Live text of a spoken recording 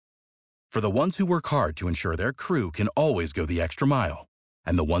For the ones who work hard to ensure their crew can always go the extra mile,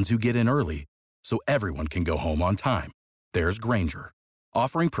 and the ones who get in early so everyone can go home on time, there's Grainger,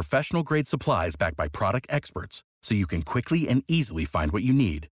 offering professional-grade supplies backed by product experts so you can quickly and easily find what you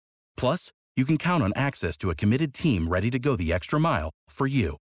need. Plus, you can count on access to a committed team ready to go the extra mile for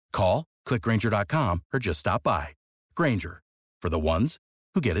you. Call, click Grainger.com, or just stop by. Grainger, for the ones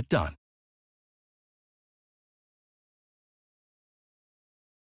who get it done.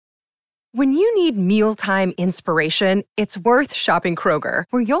 When you need mealtime inspiration, it's worth shopping Kroger,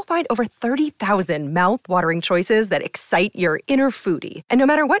 where you'll find over 30,000 mouth-watering choices that excite your inner foodie. And no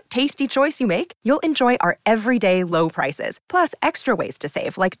matter what tasty choice you make, you'll enjoy our everyday low prices, plus extra ways to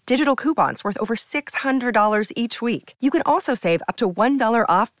save, like digital coupons worth over $600 each week. You can also save up to $1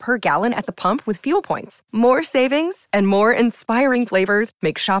 off per gallon at the pump with fuel points. More savings and more inspiring flavors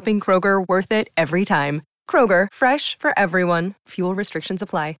make shopping Kroger worth it every time. Kroger, fresh for everyone. Fuel restrictions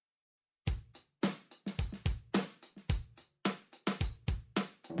apply.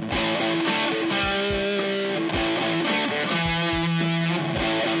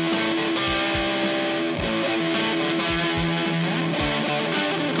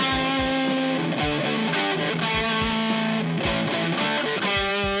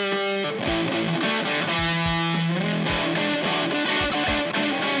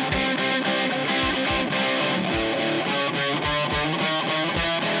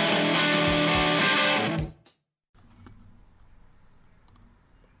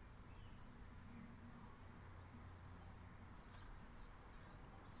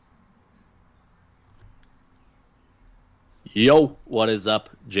 Yo, what is up,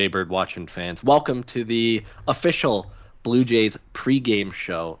 Jaybird watching fans? Welcome to the official Blue Jays pregame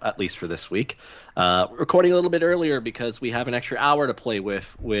show, at least for this week. Recording a little bit earlier because we have an extra hour to play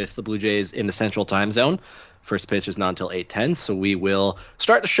with the Blue Jays in the Central Time Zone. First pitch is not until 8:10, so we will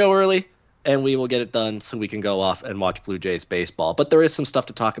start the show early, and we will get it done so we can go off and watch Blue Jays baseball. But there is some stuff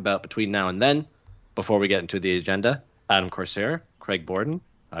to talk about between now and then. Before we get into the agenda, Adam Corsair, Craig Borden,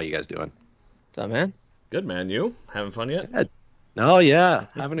 how you guys doing? What's up, man? Good, man. You having fun yet? Good. Oh, yeah.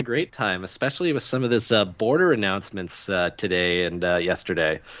 Having a great time, especially with some of this border announcements today and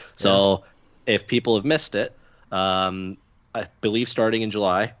yesterday. So if people have missed it, I believe starting in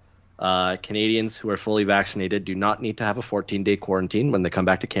July, Canadians who are fully vaccinated do not need to have a 14-day quarantine when they come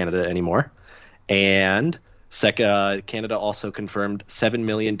back to Canada anymore. And Canada also confirmed 7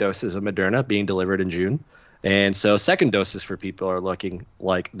 million doses of Moderna being delivered in June. And so second doses for people are looking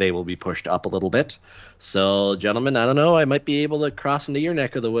like they will be pushed up a little bit. So, gentlemen, I don't know. I might be able to cross into your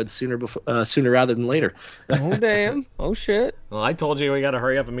neck of the woods sooner rather than later. Oh, damn. Oh, shit. Well, I told you we got to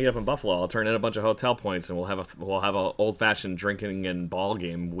hurry up and meet up in Buffalo. I'll turn in a bunch of hotel points, and we'll have a old-fashioned drinking and ball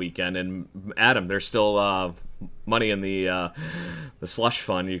game weekend. And, Adam, there's still money in the slush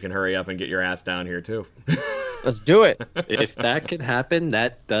fund. You can hurry up and get your ass down here, too. Let's do it. If that can happen,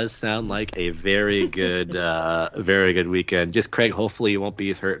 that does sound like a very good weekend. Just Craig, hopefully you won't be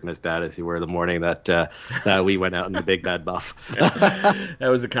as hurt and as bad as you were the morning that we went out in the Big Bad Buff. That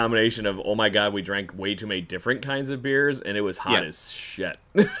was the combination of, oh my God, we drank way too many different kinds of beers, and it was hot as shit.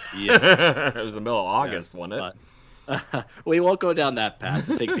 Yes. It was the middle of August, wasn't it? We won't go down that path.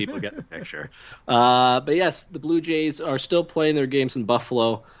 I think people get the picture. But yes, the Blue Jays are still playing their games in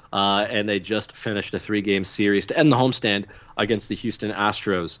Buffalo, and they just finished a 3-game series to end the homestand against the Houston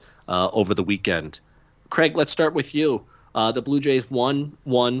Astros over the weekend. Craig, let's start with you. The Blue Jays won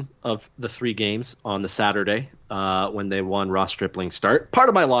one of the 3 games on the Saturday when they won Ross Stripling's start. Part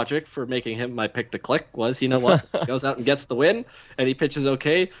of my logic for making him my pick to click was, you know what, he goes out and gets the win, and he pitches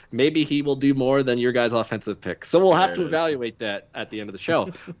okay. Maybe he will do more than your guys' offensive pick. So we'll have to evaluate that at the end of the show.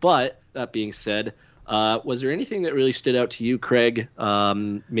 But that being said, was there anything that really stood out to you, Craig?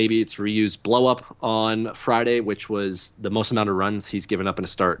 Maybe it's Ryu's blow-up on Friday, which was the most amount of runs he's given up in a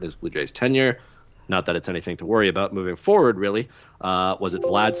start in his Blue Jays tenure. Not that it's anything to worry about moving forward, really. Was it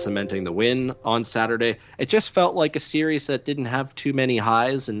Vlad cementing the win on Saturday? It just felt like a series that didn't have too many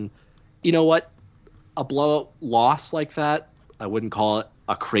highs. And you know what? A blowout loss like that, I wouldn't call it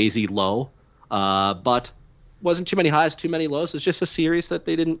a crazy low. But wasn't too many highs, too many lows. It's just a series that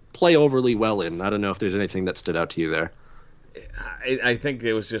they didn't play overly well in. I don't know if there's anything that stood out to you there. I think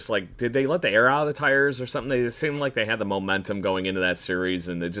it was just like, did they let the air out of the tires or something? It seemed like they had the momentum going into that series,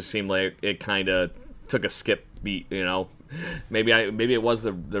 and it just seemed like it kind of took a skip beat, you know. Maybe it was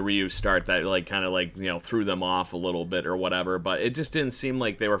the Ryu start that threw them off a little bit or whatever, but it just didn't seem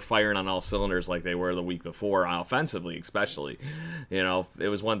like they were firing on all cylinders like they were the week before, offensively especially. You know, it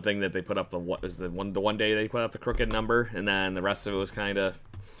was one thing that they put up the one day they put up the crooked number, and then the rest of it was kind of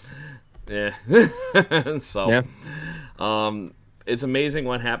so. Yeah. it's amazing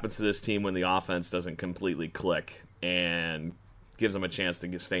what happens to this team when the offense doesn't completely click and gives them a chance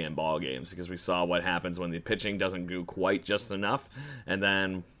to stay in ball games, because we saw what happens when the pitching doesn't do quite just enough, and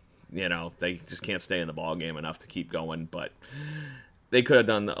then they just can't stay in the ball game enough to keep going. But they could have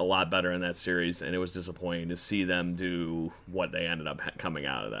done a lot better in that series, and it was disappointing to see them do what they ended up coming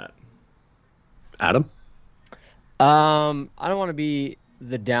out of that. Adam? I don't want to be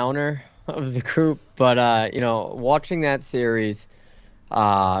the downer of the group, but watching that series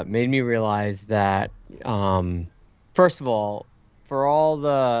made me realize that first of all, for all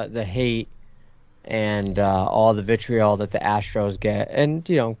the hate and all the vitriol that the Astros get, and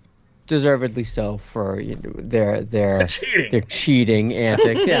deservedly so for their cheating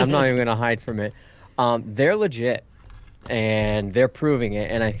antics. Yeah, I'm not even gonna hide from it. They're legit, and they're proving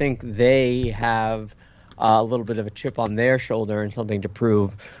it. And I think they have a little bit of a chip on their shoulder and something to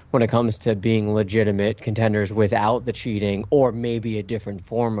prove when it comes to being legitimate contenders without the cheating, or maybe a different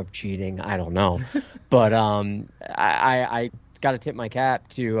form of cheating. I don't know, but I got to tip my cap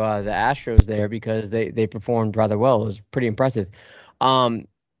to the Astros there, because they performed rather well. It was pretty impressive.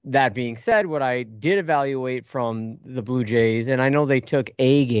 That being said, what I did evaluate from the Blue Jays, and I know they took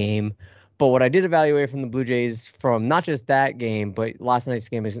a game, but what I did evaluate from the Blue Jays from not just that game, but last night's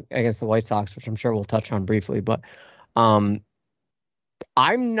game against the White Sox, which I'm sure we'll touch on briefly, but I'm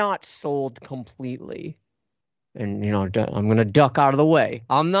not sold completely. And, I'm going to duck out of the way.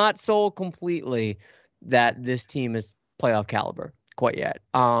 I'm not sold completely that this team is playoff caliber quite yet.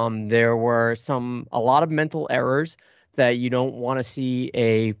 There were a lot of mental errors that you don't want to see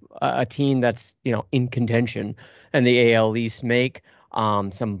a team that's in contention and the AL East make.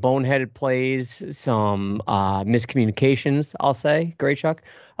 Some boneheaded plays, some miscommunications, I'll say. Great, Chuck.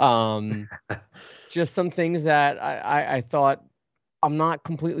 Just some things that I thought I'm not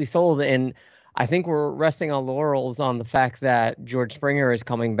completely sold. And I think we're resting on laurels on the fact that George Springer is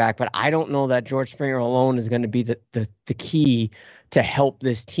coming back, but I don't know that George Springer alone is going to be the key to help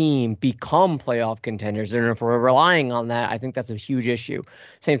this team become playoff contenders. And if we're relying on that, I think that's a huge issue.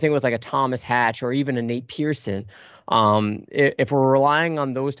 Same thing with like a Thomas Hatch or even a Nate Pearson. If we're relying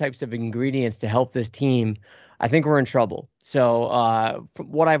on those types of ingredients to help this team, I think we're in trouble. So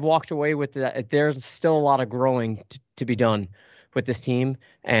what I've walked away with, there's still a lot of growing to be done with this team,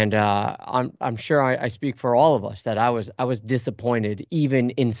 and I'm sure I speak for all of us that I was disappointed even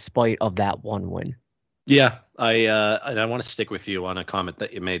in spite of that one win. Yeah, I want to stick with you on a comment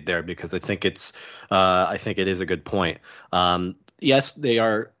that you made there, because I think it is a good point. Yes, they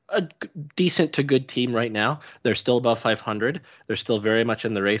are a decent to good team right now. They're still above 500. They're still very much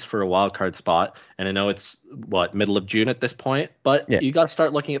in the race for a wild card spot. And I know it's middle of June at this point, but You got to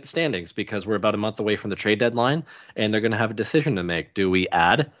start looking at the standings, because we're about a month away from the trade deadline, and they're going to have a decision to make. Do we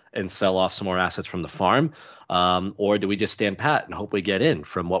add and sell off some more assets from the farm? Or do we just stand pat and hope we get in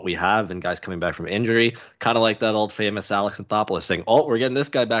from what we have and guys coming back from injury? Kind of like that old famous Alex Anthopoulos saying, we're getting this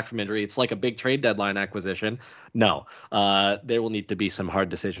guy back from injury. It's like a big trade deadline acquisition. No, there will need to be some hard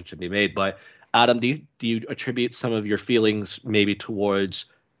decisions to be made. But Adam, do you attribute some of your feelings maybe towards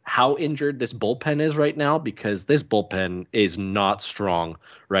how injured this bullpen is right now? Because this bullpen is not strong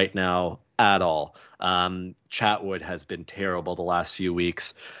right now at all. Chatwood has been terrible the last few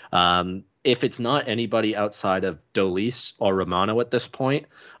weeks. If it's not anybody outside of Dolis or Romano at this point,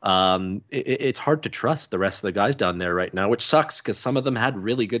 it's hard to trust the rest of the guys down there right now, which sucks because some of them had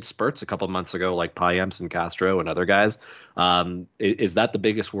really good spurts a couple months ago, like Payamps and Castro and other guys. Is that the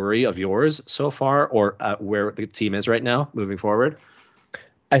biggest worry of yours so far, or where the team is right now moving forward?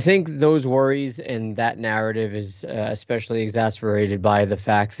 I think those worries and that narrative is especially exacerbated by the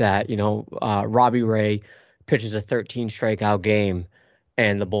fact that, Robbie Ray pitches a 13 strikeout game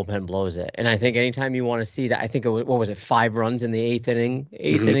and the bullpen blows it. And I think anytime you want to see that, I think it was, 5 runs in the eighth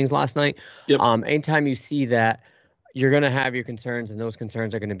innings last night. Yep. Anytime you see that, you're going to have your concerns, and those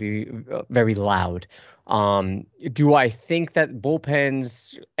concerns are going to be very loud. Do I think that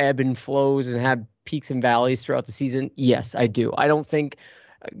bullpens ebb and flows and have peaks and valleys throughout the season? Yes, I do. I don't think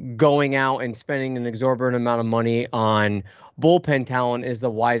going out and spending an exorbitant amount of money on bullpen talent is the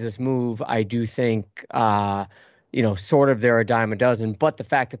wisest move. I do think, sort of they're a dime a dozen, but the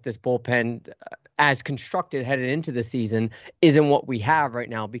fact that this bullpen, as constructed headed into the season, isn't what we have right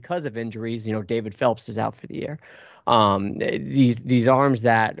now because of injuries. David Phelps is out for the year. These arms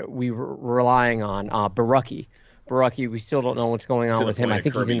that we were relying on, Barucki, we still don't know what's going on with him. I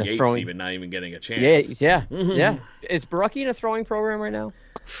think he's in the throwing. Even not even getting a chance. Yeah. Is Barucki in a throwing program right now?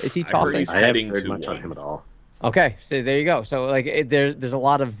 Is he tossing? I haven't heard much on him at all. Okay, so there you go. So there's a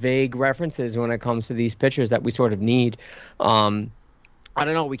lot of vague references when it comes to these pitchers that we sort of need. I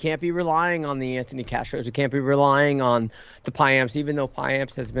don't know. We can't be relying on the Anthony Castros. We can't be relying on the Piamps, even though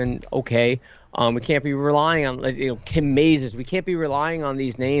Piamps has been okay. We can't be relying on Tim Mazes. We can't be relying on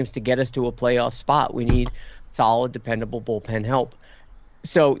these names to get us to a playoff spot. We need solid, dependable bullpen help.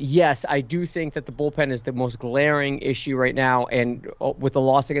 So, yes, I do think that the bullpen is the most glaring issue right now. And with the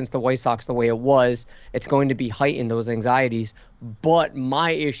loss against the White Sox the way it was, it's going to be heightened, those anxieties. But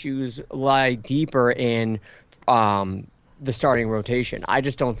my issues lie deeper in the starting rotation. I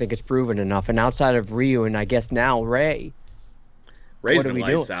just don't think it's proven enough. And outside of Ryu and I guess now Ray, Ray's been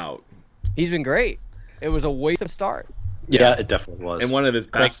lights out. He's been great. It was a waste of start. Yeah, it definitely was. And one of his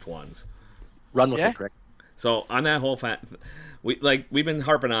best ones. Run with it, Craig. So on that whole we've been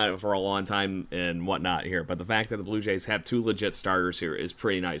harping on it for a long time and whatnot here, but the fact that the Blue Jays have two legit starters here is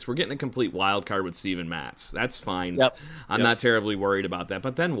pretty nice. We're getting a complete wild card with Steven Matz. That's fine. Yep. I'm not terribly worried about that.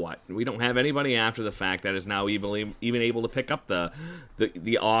 But then what? We don't have anybody after the fact that is now even able to pick up the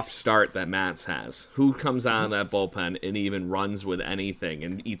off start that Matz has. Who comes out of that bullpen and even runs with anything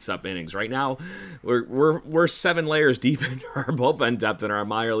and eats up innings? Right now, we're 7 layers deep into our bullpen depth in our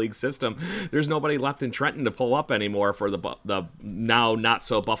minor league system. There's nobody left in Trenton to pull up anymore for the now not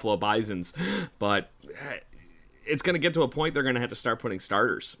so Buffalo Bisons, but it's going to get to a point they're going to have to start putting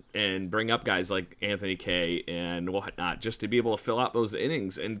starters and bring up guys like Anthony Kay and whatnot just to be able to fill out those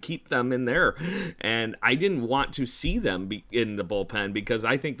innings and keep them in there. And I didn't want to see them in the bullpen because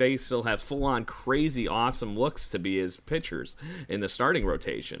I think they still have full-on crazy awesome looks to be as pitchers in the starting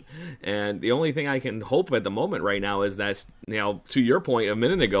rotation. And the only thing I can hope at the moment right now is that, to your point a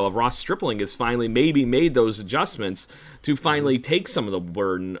minute ago, of Ross Stripling has finally maybe made those adjustments to finally take some of the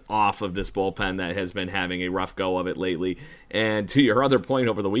burden off of this bullpen that has been having a rough go of it lately. And to your other point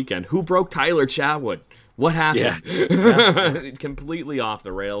over the weekend, who broke Tyler Chatwood? What happened? Yeah. Completely off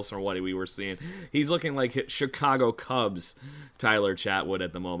the rails from what we were seeing. He's looking like Chicago Cubs Tyler Chatwood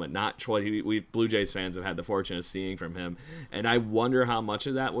at the moment, not what we Blue Jays fans have had the fortune of seeing from him. And I wonder how much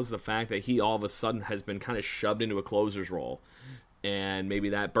of that was the fact that he all of a sudden has been kind of shoved into a closer's role. And maybe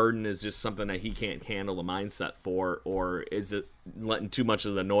that burden is just something that he can't handle the mindset for, or is it letting too much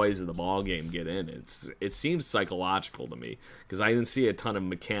of the noise of the ball game get in? It seems psychological to me because I didn't see a ton of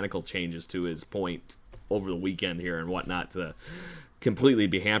mechanical changes to his point over the weekend here and whatnot to completely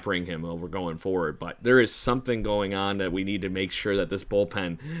be hampering him over going forward. But there is something going on that we need to make sure that this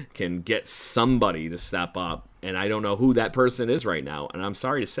bullpen can get somebody to step up. And I don't know who that person is right now. And I'm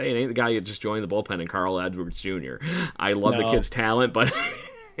sorry to say, it ain't the guy who just joined the bullpen in Carl Edwards Jr. I love the kid's talent, but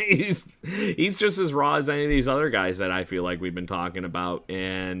he's just as raw as any of these other guys that I feel like we've been talking about.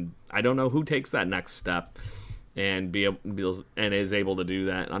 And I don't know who takes that next step and is able to do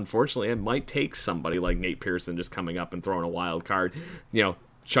that. Unfortunately, it might take somebody like Nate Pearson just coming up and throwing a wild card,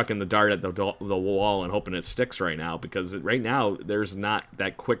 chucking the dart at the wall and hoping it sticks right now, because right now there's not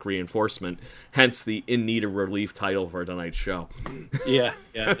that quick reinforcement, hence the in need of relief title for tonight's show. Yeah,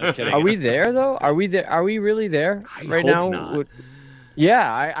 no kidding. Are we there though? Are we really there right now? Not.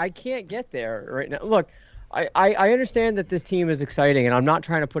 Yeah, I can't get there right now. Look, I understand that this team is exciting, and I'm not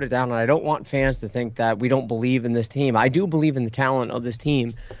trying to put it down, and I don't want fans to think that we don't believe in this team. I do believe in the talent of this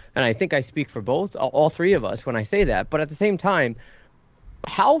team, and I think I speak for all three of us when I say that. But at the same time,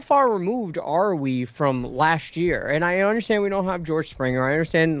 how far removed are we from last year? And I understand we don't have George Springer. I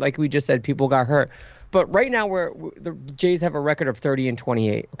understand, like we just said, people got hurt. But right now, the Jays have a record of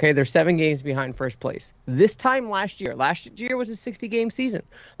 30-28. Okay, they're 7 games behind first place. This time last year was a 60-game season.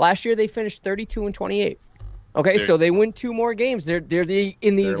 Last year they finished 32-28. Okay, so they win 2 more games. They're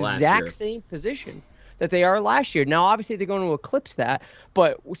in the exact same position that they are last year. Now, obviously, they're going to eclipse that,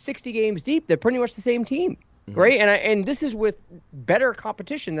 but 60 games deep, they're pretty much the same team. Right, and this is with better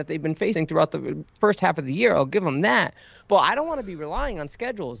competition that they've been facing throughout the first half of the year. I'll give them that, but I don't want to be relying on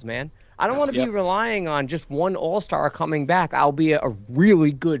schedules, man. I don't want to be relying on just one all-star coming back, albeit a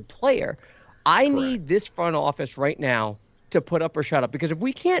really good player. I need this front office right now to put up or shut up, because if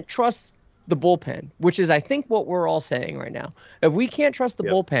we can't trust the bullpen, which is I think what we're all saying right now, if we can't trust the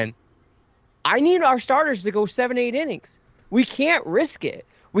bullpen, I need our starters to go 7-8 innings. We can't risk it.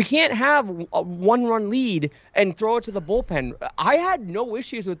 We can't have a 1-run lead and throw it to the bullpen. I had no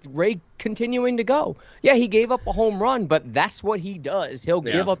issues with Ray continuing to go. Yeah, he gave up a home run, but that's what he does. He'll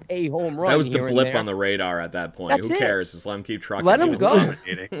give up a home run. That was the blip on the radar at that point. Who cares? Just let him keep trucking. Let him go.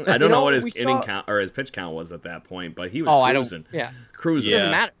 I don't know what his inning count or his pitch count was at that point, but he was cruising. Cruising.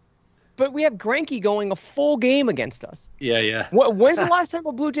 Doesn't matter. But we have Greinke going a full game against us. Yeah. When's the last time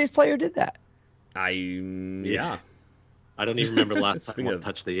a Blue Jays player did that? I don't even remember the last time I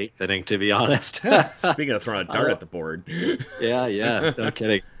touched the 8th inning, to be honest. Speaking of throwing a dart at the board. Yeah, no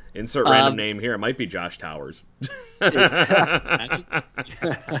kidding. Insert random name here. It might be Josh Towers. That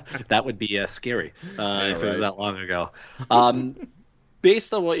would be scary if it was that long ago.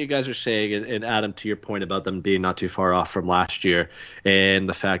 Based on what you guys are saying, and Adam, to your point about them being not too far off from last year and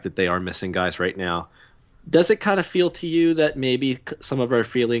the fact that they are missing guys right now, does it kind of feel to you that maybe some of our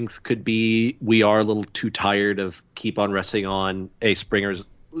feelings could be we are a little too tired of keep on resting on Springer's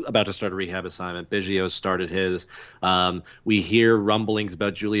about to start a rehab assignment. Biggio's started his. We hear rumblings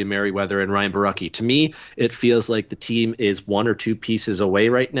about Julian Merriweather and Ryan Borucki. To me, it feels like the team is one or two pieces away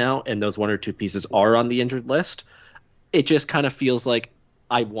right now, and those one or two pieces are on the injured list. It just kind of feels like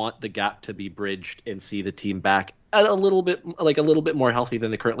I want the gap to be bridged and see the team back at a little bit more healthy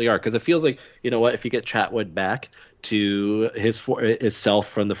than they currently are. Because it feels like, you know what, if you get Chatwood back to his self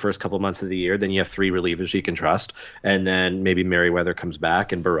from the first couple months of the year, then you have three relievers you can trust, and then maybe Merriweather comes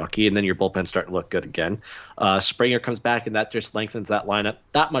back and Borucki, and then your bullpen start to look good again. Springer comes back, and that just lengthens that lineup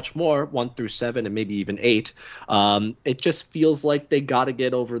that much more, 1 through 7 and maybe even 8. It just feels like they got to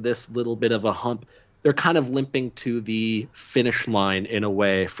get over this little bit of a hump. They're kind of limping to the finish line in a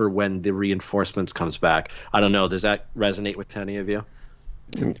way for when the reinforcements comes back. I don't know. Does that resonate with any of you?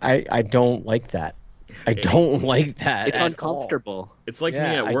 I don't like that. I don't like that. It's uncomfortable. It's like me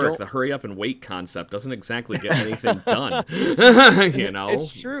at work. The hurry up and wait concept doesn't exactly get anything done. You know?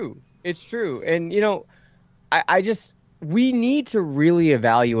 It's true. It's true. And, you know, we need to really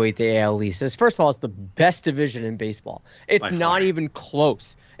evaluate the AL East. First of all, it's the best division in baseball. It's not even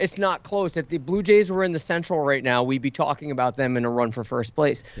close. It's not close. If the Blue Jays were in the Central right now, we'd be talking about them in a run for first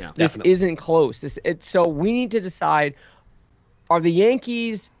place. Yeah, this definitely isn't close. So we need to decide, are the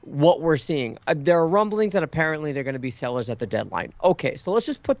Yankees what we're seeing? There are rumblings that apparently they're going to be sellers at the deadline. Okay, so let's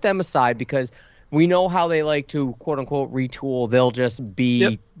just put them aside because we know how they like to, quote-unquote, retool. They'll just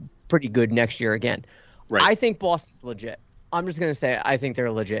be pretty good next year again. Right. I think Boston's legit. I'm just going to say I think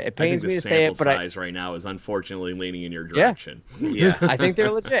they're legit. It pains me to say it, but the size right now is unfortunately leaning in your direction. Yeah. I think they're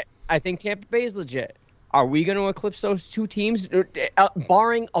legit. I think Tampa Bay is legit. Are we going to eclipse those two teams,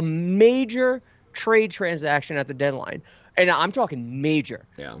 barring a major trade transaction at the deadline? And I'm talking major.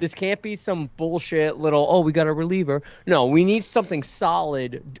 Yeah. This can't be some bullshit little, we got a reliever. No, we need something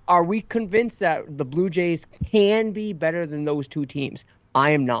solid. Are we convinced that the Blue Jays can be better than those two teams?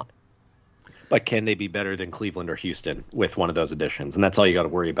 I am not. But can they be better than Cleveland or Houston with one of those additions? And that's all you got to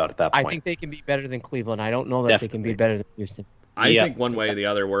worry about at that point. I think they can be better than Cleveland. I don't know that they can be better than Houston. I think one way or the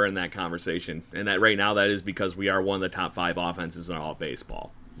other we're in that conversation. And that right now that is because we are one of the top 5 offenses in all of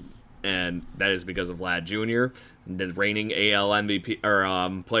baseball. And that is because of Vlad Jr., the reigning AL MVP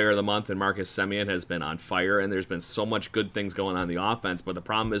or Player of the Month, and Marcus Semien has been on fire. And there's been so much good things going on in the offense. But the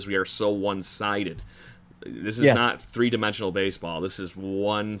problem is we are so one-sided. This is not three-dimensional baseball. This is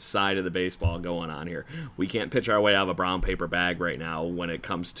one side of the baseball going on here. We can't pitch our way out of a brown paper bag right now when it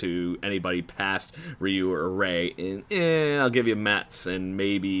comes to anybody past Ryu or Ray. And I'll give you Mets and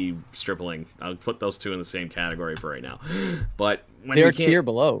maybe Stripling. I'll put those two in the same category for right now. But when they're a tier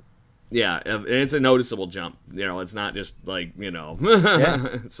below. Yeah, it's a noticeable jump. You know, it's not just like, you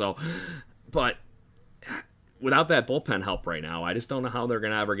know. So, but without that bullpen help right now, I just don't know how they're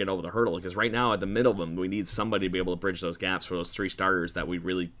going to ever get over the hurdle. Because right now, at the middle of them, we need somebody to be able to bridge those gaps for those 3 starters that we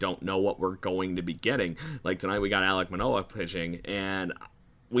really don't know what we're going to be getting. Like tonight, we got Alek Manoah pitching, and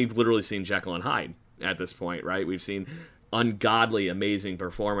we've literally seen Jekyll and Hyde at this point, right? We've seen ungodly, amazing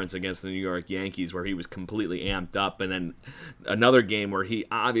performance against the New York Yankees where he was completely amped up, and then another game where he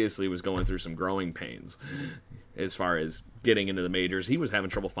obviously was going through some growing pains as far as getting into the majors. He was having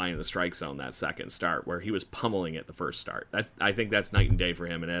trouble finding the strike zone that second start where he was pummeling it the first start. I think that's night and day for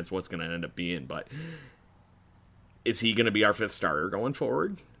him, and that's what's going to end up being. But is he going to be our 5th starter going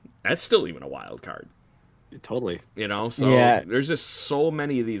forward? That's still even a wild card. Totally. You know, so there's just so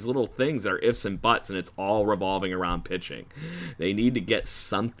many of these little things that are ifs and buts, and it's all revolving around pitching. They need to get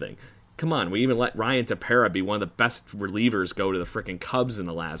something. Come on, we even let Ryan Tepera be one of the best relievers go to the freaking Cubs in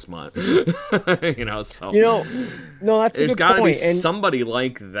the last month. You know, so no, that's there's got to be and somebody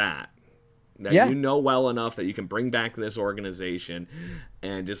like that you know well enough that you can bring back this organization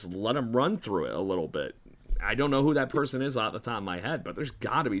and just let them run through it a little bit. I don't know who that person is off the top of my head, but there's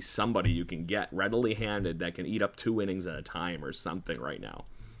got to be somebody you can get readily handed that can eat up 2 innings at a time or something right now.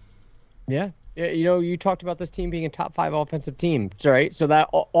 Yeah. You know, you talked about this team being a top 5 offensive team, right? So that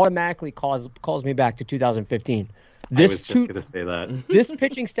automatically calls me back to 2015. I was just going to say that. This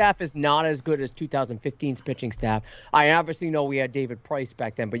pitching staff is not as good as 2015's pitching staff. I obviously know we had David Price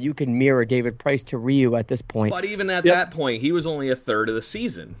back then, but you can mirror David Price to Ryu at this point. But even at that point, he was only a third of the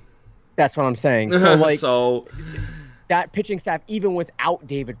season. That's what I'm saying. So, that pitching staff, even without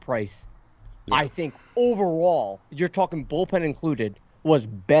David Price, I think overall, you're talking bullpen included, was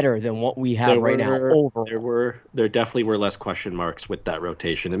better than what we have right now overall. There definitely were less question marks with that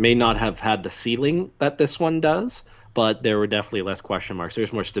rotation. It may not have had the ceiling that this one does, but there were definitely less question marks.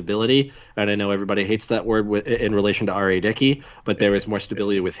 There's more stability, and I know everybody hates that word in relation to R.A. Dickey, but there was more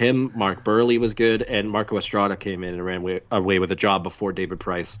stability with him. Mark Burley was good, and Marco Estrada came in and ran away with a job before David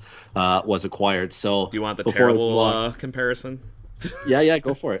Price was acquired. So, do you want the terrible comparison? Yeah,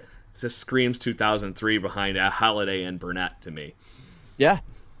 go for it. This screams 2003 behind Halladay and Burnett to me. Yeah,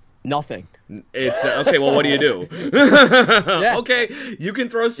 nothing. It's okay. Well, what do you do? Yeah. Okay, you can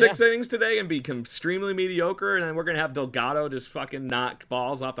throw 6 innings today and be extremely mediocre, and then we're gonna have Delgado just fucking knock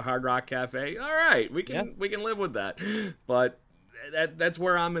balls off the Hard Rock Cafe. All right, we can live with that. But that's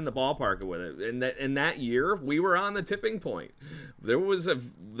where I'm in the ballpark with it. In that year, we were on the tipping point.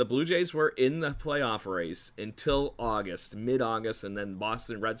 The Blue Jays were in the playoff race until mid-August, and then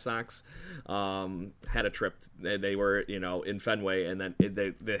Boston Red Sox had a trip. They were, in Fenway, and then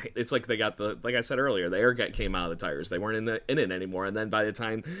it's like they got like I said earlier, the air came out of the tires. They weren't in it anymore. And then by the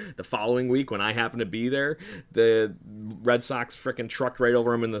time the following week, when I happened to be there, the Red Sox freaking trucked right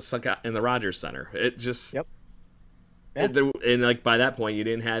over them in the Rogers Center. It just. Yep. Yeah. And like by that point, you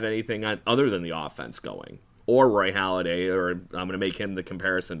didn't have anything other than the offense going, or Roy Halladay, or I'm going to make him the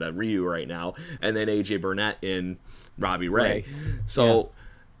comparison to Ryu right now, and then AJ Burnett in Robbie Ray. So,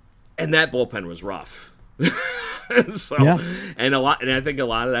 and that bullpen was rough. And I think a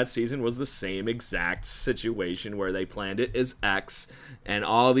lot of that season was the same exact situation where they planned it as X, and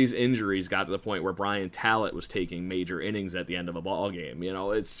all these injuries got to the point where Brian Tallett was taking major innings at the end of a ball game.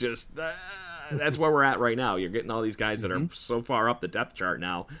 It's just. That's where we're at right now. You're getting all these guys that are so far up the depth chart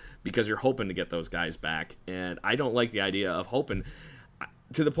now because you're hoping to get those guys back. And I don't like the idea of hoping.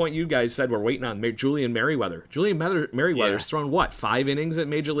 To the point you guys said we're waiting on Julian Merriweather. Julian Merriweather's thrown 5 innings at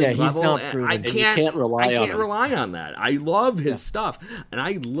Major League level? I can't rely on that. I love his stuff, and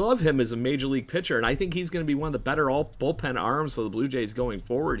I love him as a Major League pitcher, and I think he's going to be one of the better bullpen arms of the Blue Jays going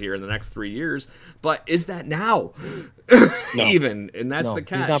forward here in the next 3 years. But is that now? No. Even, and that's the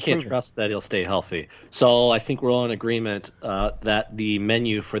catch. I can't trust that he'll stay healthy. So I think we're all in agreement that the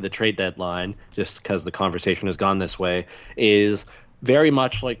menu for the trade deadline, just because the conversation has gone this way, is very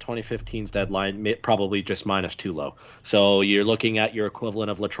much like 2015's deadline, probably just -2 low. So you're looking at your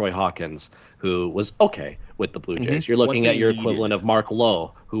equivalent of LaTroy Hawkins, who was okay with the Blue Jays. You're looking at your equivalent of Mark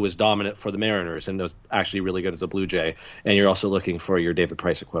Lowe, who was dominant for the Mariners and was actually really good as a Blue Jay. And you're also looking for your David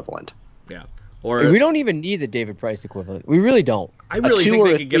Price equivalent. Yeah. Or we don't even need the David Price equivalent. We really don't. I really think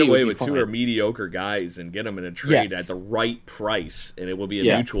they could get away with 2 or mediocre guys and get them in a trade at the right price, and it will be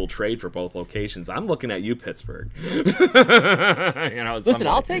a mutual trade for both locations. I'm looking at you, Pittsburgh. Listen,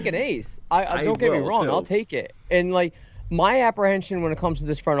 I'll take an ace. I don't get me wrong. I'll take it. And my apprehension when it comes to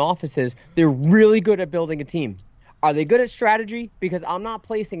this front office is they're really good at building a team. Are they good at strategy? Because I'm not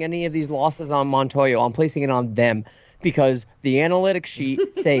placing any of these losses on Montoyo. I'm placing it on them. Because the analytics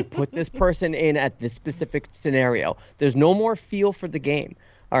sheet say put this person in at this specific scenario. There's no more feel for the game.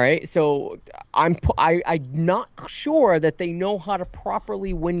 All right, so I'm not sure that they know how to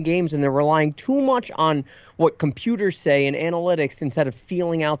properly win games, and they're relying too much on what computers say and analytics instead of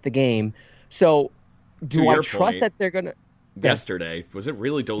feeling out the game. So, do I trust that they're gonna? Yesterday, was it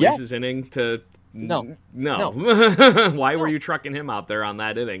really Dolis's inning to? No. Why were you trucking him out there on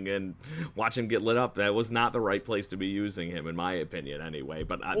that inning and watch him get lit up? That was not the right place to be using him, in my opinion, anyway.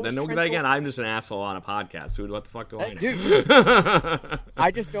 But then again, I'm just an asshole on a podcast. What the fuck do I know? Dude,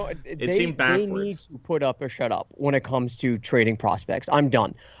 I just don't. It seemed backwards. They need to put up or shut up when it comes to trading prospects. I'm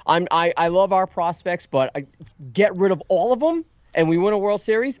done. I love our prospects, but get rid of all of them. And we win a World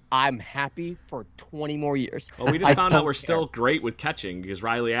Series, I'm happy for 20 more years. Well, we just found out we're still great with catching because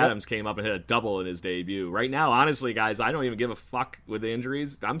Riley Adams came up and hit a double in his debut. Right now, honestly, guys, I don't even give a fuck with the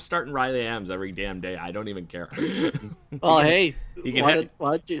injuries. I'm starting Riley Adams every damn day. I don't even care. Well, hey, why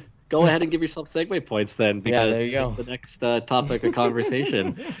don't you go ahead and give yourself segue points then? Because it's the next topic of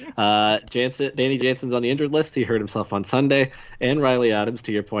conversation. Danny Jansen's on the injured list. He hurt himself on Sunday. And Riley Adams,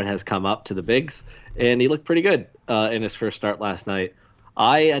 to your point, has come up to the bigs. And he looked pretty good in his first start last night.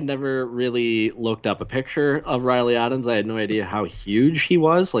 I had never really looked up a picture of Riley Adams. I had no idea how huge he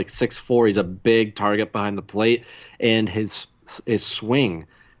was, like 6'4". He's a big target behind the plate. And his swing,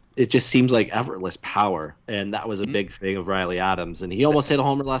 it just seems like effortless power. And that was a big thing of Riley Adams. And he almost hit a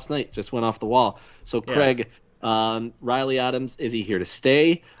homer last night, just went off the wall. So, Craig, Riley Adams, is he here to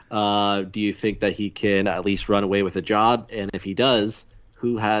stay? Do you think that he can at least run away with a job? And if he does,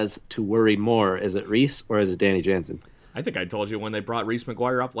 who has to worry more? Is it Reese or is it Danny Jansen? I think I told you when they brought Reese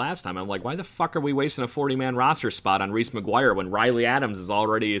McGuire up last time. I'm like, why the fuck are we wasting a 40-man roster spot on Reese McGuire when Riley Adams is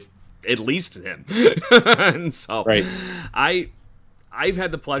already at least him? And so, right. I've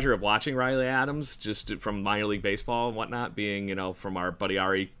had the pleasure of watching Riley Adams just from minor league baseball and whatnot, being, from our buddy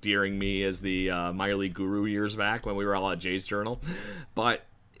Ari deering me as the minor league guru years back when we were all at Jay's Journal. But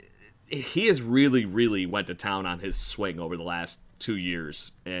he has really, really went to town on his swing over the last 2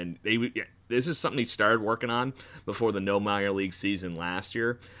 years. And this is something he started working on before the no minor league season last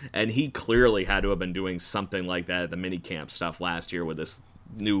year. And he clearly had to have been doing something like that at the mini camp stuff last year with this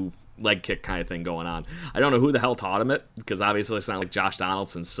new leg kick kind of thing going on. I don't know who the hell taught him it, because obviously it's not like Josh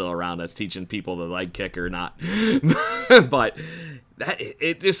Donaldson's still around that's teaching people the leg kick or not. But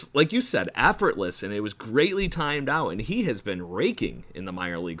it just, like you said, effortless, and it was greatly timed out, and he has been raking in the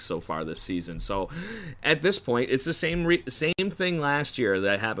minor leagues so far this season. So at this point, it's the same thing last year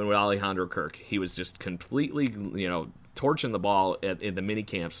that happened with Alejandro Kirk. He was just completely, torching the ball in the mini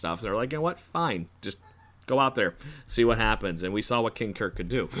camp stuff. So they're like, you know what, fine, just go out there, see what happens. And we saw what King Kirk could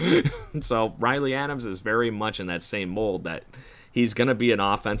do. So Riley Adams is very much in that same mold, that he's going to be an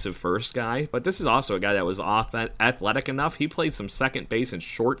offensive first guy. But this is also a guy that was athletic enough. He played some second base and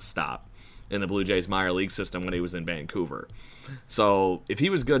shortstop in the Blue Jays minor league system when he was in Vancouver. So if he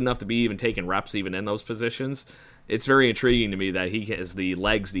was good enough to be even taking reps even in those positions, it's very intriguing to me that he has the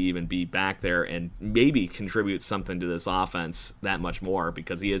legs to even be back there and maybe contribute something to this offense that much more,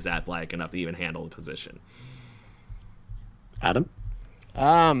 because he is athletic enough to even handle the position. Adam?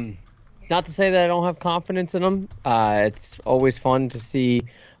 Not to say that I don't have confidence in him. It's always fun to see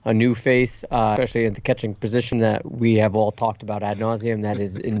a new face, especially in the catching position that we have all talked about ad nauseum, that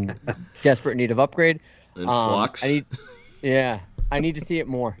is in desperate need of upgrade. In flux. I need to see it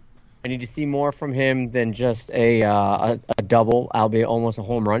more. I need to see more from him than just a double, albeit almost a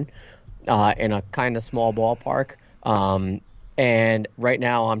home run, in a kind of small ballpark. And right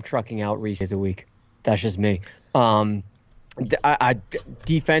now I'm trucking out Rhys days a week. That's just me.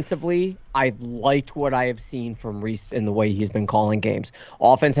 Defensively, I liked what I have seen from Rhys in the way he's been calling games.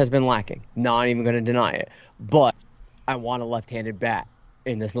 Offense has been lacking. Not even going to deny it. But I want a left-handed bat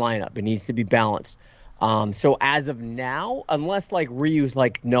in this lineup. It needs to be balanced. So as of now, unless like Ryu's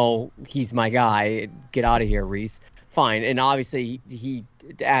like, no, he's my guy, get out of here, Rhys. Fine. And obviously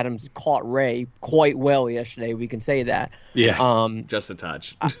Adams caught Ray quite well yesterday. We can say that. Yeah. Just a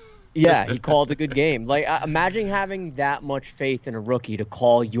touch. Yeah, he called a good game. Like, imagine having that much faith in a rookie to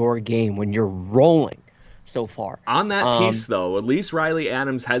call your game when you're rolling so far. On that piece, though, at least Riley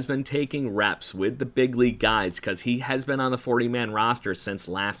Adams has been taking reps with the big league guys, because he has been on the 40-man roster since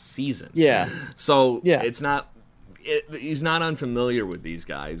last season. Yeah. So it's not... he's not unfamiliar with these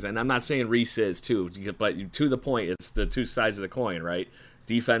guys, and I'm not saying Rhys is too, but to the point, it's the two sides of the coin, right?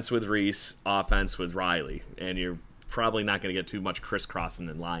 Defense with Rhys, offense with Riley, and you're probably not going to get too much crisscrossing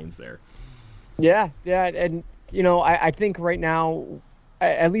in lines there. Yeah, and I think right now,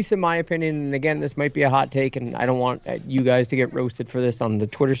 at least in my opinion, and again, this might be a hot take, and I don't want you guys to get roasted for this on the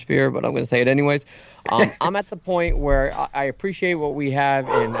Twitter sphere, but I'm going to say it anyways. I'm at the point where I appreciate what we have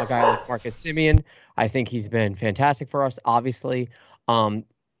in a guy like Marcus Semien. I think he's been fantastic for us, obviously. I'm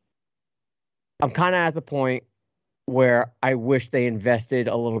kind of at the point where I wish they invested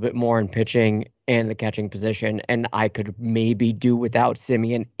a little bit more in pitching and the catching position, and I could maybe do without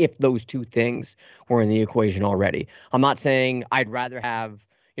Semien if those two things were in the equation already. I'm not saying I'd rather have,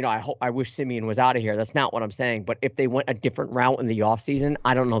 I wish Semien was out of here. That's not what I'm saying. But if they went a different route in the offseason,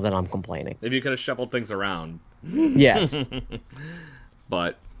 I don't know that I'm complaining. If you could have shuffled things around. Yes.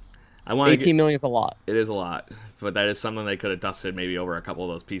 But I want 18 million is a lot. It is a lot. But that is something they could have dusted maybe over a couple of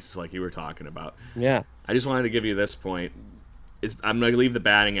those pieces like you were talking about. Yeah. I just wanted to give you this point. I'm going to leave the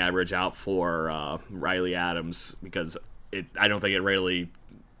batting average out for Riley Adams, because I don't think it really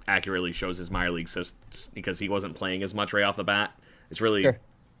accurately shows his minor league system, because he wasn't playing as much right off the bat. It's really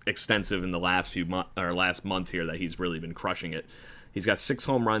extensive in the last last month here that he's really been crushing it. He's got 6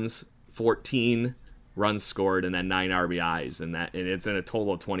 home runs, 14 runs scored, and then 9 RBIs, and it's in a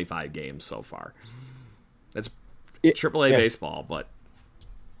total of 25 games so far. That's AAA baseball, but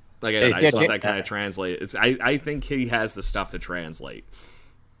like I just thought that kind of translate. I think he has the stuff to translate.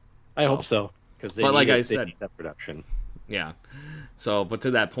 I hope so, because they need that production. Yeah. So, but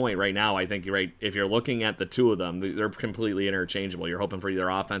to that point, right now, I think you're right. If you're looking at the two of them, they're completely interchangeable. You're hoping for either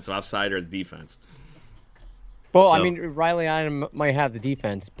offensive upside or the defense. Well, I mean, Riley Adams might have the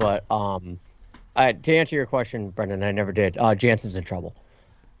defense, but to answer your question, Brendan, I never did. Jansen's in trouble.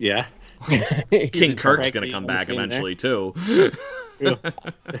 Yeah. King Kirk's going to come back eventually, too.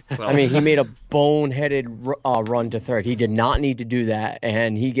 So. I mean, he made a boneheaded run to third. He did not need to do that,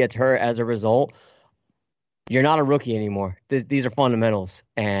 and he gets hurt as a result. You're not a rookie anymore. These are fundamentals,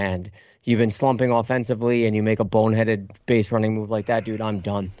 and you've been slumping offensively, and you make a boneheaded base running move like that, dude. I'm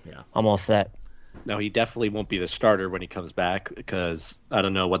done. Yeah. I'm all set. No, he definitely won't be the starter when he comes back because I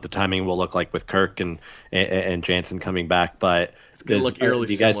don't know what the timing will look like with Kirk and Jansen coming back. But it's going to look eerily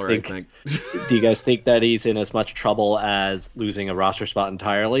similar, I think. Do you guys think that he's in as much trouble as losing a roster spot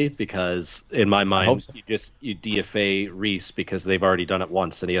entirely? Because in my mind, so. you DFA Reese because they've already done it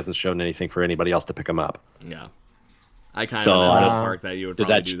once and he hasn't shown anything for anybody else to pick him up. Yeah. I kind of in the park that you would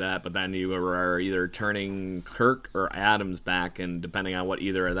probably do that, but then you are either turning Kirk or Adams back, and depending on what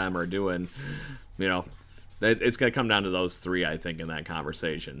either of them are doing, it's going to come down to those three, I think, in that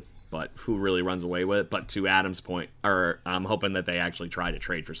conversation. But who really runs away with it? But to Adams' point, I'm hoping that they actually try to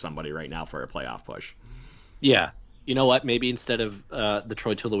trade for somebody right now for a playoff push. Yeah. You know what? Maybe instead of the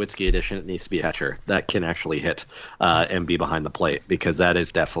Troy Tulowitzki edition, it needs to be a catcher that can actually hit and be behind the plate, because that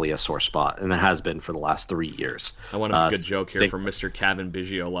is definitely a sore spot, and it has been for the last 3 years. I want a good joke here from Mr. Kevin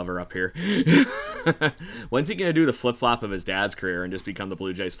Biggio lover up here. When's he going to do the flip-flop of his dad's career and just become the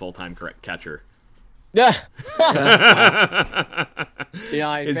Blue Jays' full-time catcher? Yeah.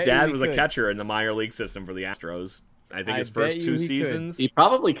 His dad was a catcher in the minor league system for the Astros. I think his first 2 seasons. He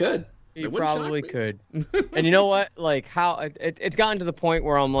probably could. He probably could. And you know what? Like, how it's gotten to the point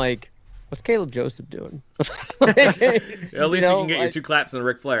where I'm like, what's Caleb Joseph doing? At least you can get your 2 claps in the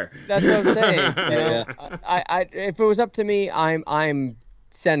Ric Flair. That's what I'm saying. I if it was up to me, I'm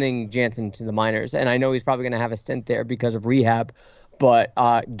sending Jansen to the minors, and I know he's probably going to have a stint there because of rehab. But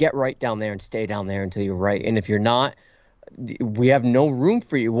get right down there and stay down there until you're right. And if you're not, we have no room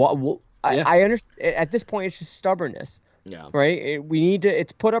for you. I understand. At this point, it's just stubbornness. Yeah. Right. We need to.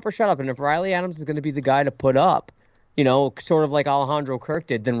 It's put up or shut up. And if Riley Adams is going to be the guy to put up, sort of like Alejandro Kirk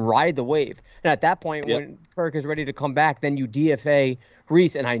did, then ride the wave. And at that point, when Kirk is ready to come back, then you DFA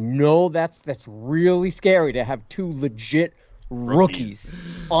Reese. And I know that's really scary to have 2 legit rookies,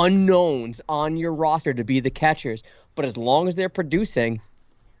 unknowns on your roster to be the catchers. But as long as they're producing,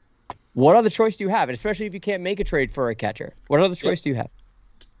 what other choice do you have? And especially if you can't make a trade for a catcher, what other choice do you have?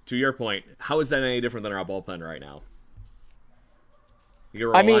 To your point, how is that any different than our bullpen right now?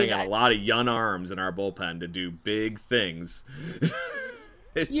 You're relying on a lot of young arms in our bullpen to do big things.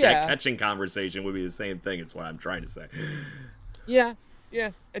 That catching conversation would be the same thing, is what I'm trying to say. Yeah.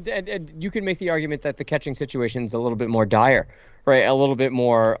 And you can make the argument that the catching situation is a little bit more dire, right? A little bit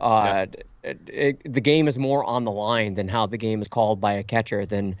more, the game is more on the line than how the game is called by a catcher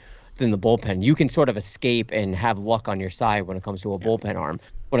than the bullpen. You can sort of escape and have luck on your side when it comes to a bullpen arm.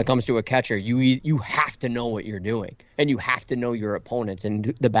 When it comes to a catcher, you have to know what you're doing, and you have to know your opponents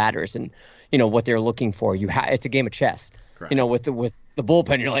and the batters and what they're looking for. It's a game of chess. Correct. With the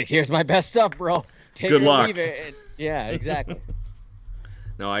bullpen, you're like, here's my best stuff, bro. Take Good it or luck. leave it. Yeah, exactly.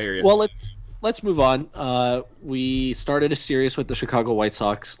 No, I hear you. Well, let's move on. We started a series with the Chicago White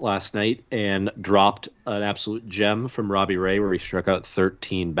Sox last night and dropped an absolute gem from Robbie Ray, where he struck out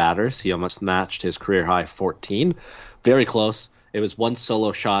 13 batters. He almost matched his career high 14. Very close. It was one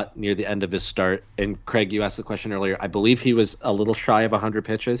solo shot near the end of his start. And Craig, you asked the question earlier. I believe he was a little shy of 100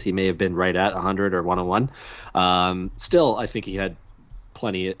 pitches. He may have been right at 100 or 101. Still, I think he had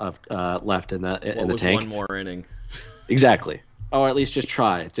plenty of left in the tank. One more inning. Exactly. Or at least just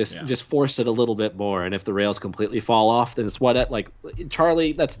try. Just force it a little bit more. And if the rails completely fall off, then it's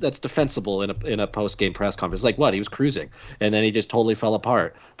Charlie. That's defensible in a post game press conference. Like what? He was cruising, and then he just totally fell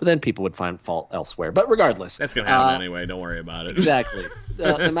apart. But then people would find fault elsewhere. But regardless, that's gonna happen anyway. Don't worry about it. Exactly.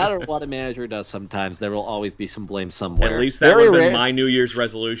 No matter what a manager does, sometimes there will always be some blame somewhere. At least that would have been my New Year's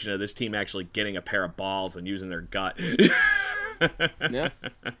resolution of this team actually getting a pair of balls and using their gut. Yeah.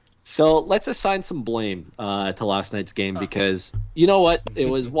 So let's assign some blame to last night's game, because you know what? It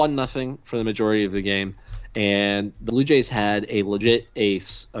was 1-0 for the majority of the game, and the Blue Jays had a legit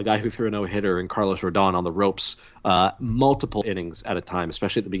ace, a guy who threw a no-hitter, and Carlos Rodon on the ropes multiple innings at a time,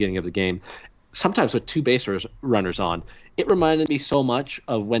 especially at the beginning of the game, sometimes with 2 base runners on. It reminded me so much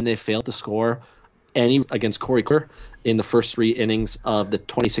of when they failed to score against Corey Kluber in the first 3 innings of the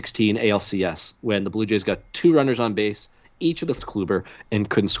 2016 ALCS, when the Blue Jays got 2 runners on base, each of the Kluber, and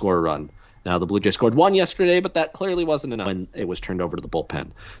couldn't score a run. Now, the Blue Jays scored 1 yesterday, but that clearly wasn't enough when it was turned over to the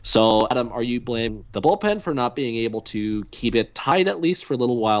bullpen. So, Adam, are you blaming the bullpen for not being able to keep it tight at least for a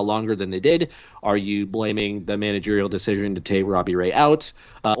little while longer than they did? Are you blaming the managerial decision to take Robbie Ray out?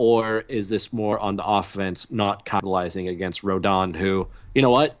 Or is this more on the offense not capitalizing against Rodon, who, you know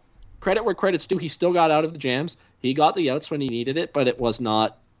what? Credit where credit's due. He still got out of the jams. He got the outs when he needed it, but it was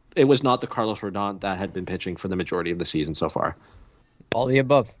not the Carlos Rodon that had been pitching for the majority of the season so far. All the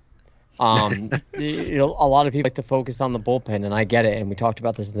above. A lot of people like to focus on the bullpen, and I get it. And we talked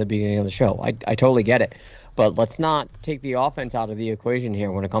about this at the beginning of the show. I totally get it. But let's not take the offense out of the equation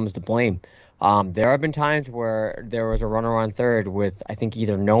here when it comes to blame. There have been times where there was a runner on third with, I think,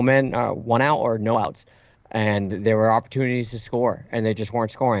 either no men, one out or no outs. And there were opportunities to score, and they just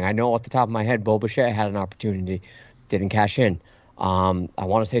weren't scoring. I know off the top of my head, Bo Bichette had an opportunity, didn't cash in. I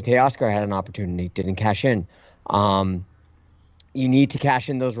want to say Teoscar had an opportunity, didn't cash in. You need to cash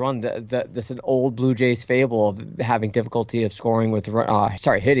in those runs. This is an old Blue Jays fable of having difficulty of scoring with,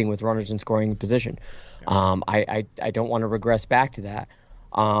 hitting with runners in scoring position. I don't want to regress back to that.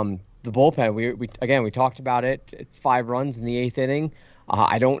 The bullpen, we talked about it. 5 runs in the 8th inning.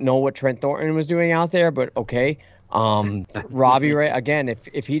 I don't know what Trent Thornton was doing out there, but okay. Robbie Ray, again,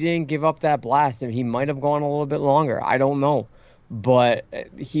 if he didn't give up that blast, he might have gone a little bit longer. I don't know. But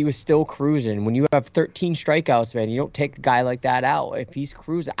he was still cruising. When you have 13 strikeouts, man, you don't take a guy like that out. If he's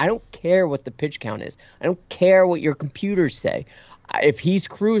cruising, I don't care what the pitch count is. I don't care what your computers say. If he's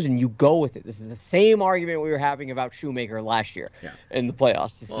cruising, you go with it. This is the same argument we were having about Shoemaker last year in the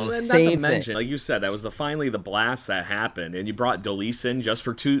playoffs. This is the same thing. Like you said, that was finally the blast that happened, and you brought Dolis in just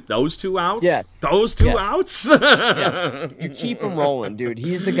for those 2 outs? Yes. Those 2 outs? Yes. You keep him rolling, dude.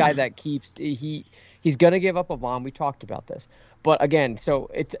 He's the guy that keeps he's going to give up a bomb. We talked about this. But again, so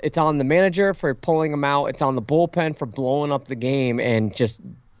it's on the manager for pulling him out. It's on the bullpen for blowing up the game and just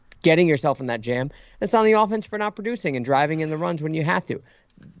getting yourself in that jam. It's on the offense for not producing and driving in the runs when you have to.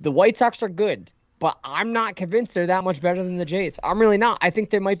 The White Sox are good, but I'm not convinced they're that much better than the Jays. I'm really not. I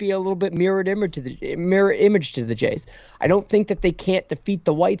think there might be a little bit mirror image to the Jays. I don't think that they can't defeat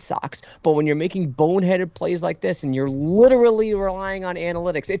the White Sox, but when you're making boneheaded plays like this and you're literally relying on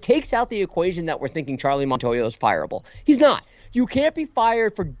analytics, it takes out the equation that we're thinking Charlie Montoyo is fireable. He's not. You can't be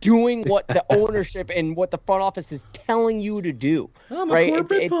fired for doing what the ownership and what the front office is telling you to do. I'm right? a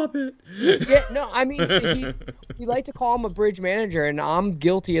corporate puppet. Yeah, no, I mean, he like to call him a bridge manager, and I'm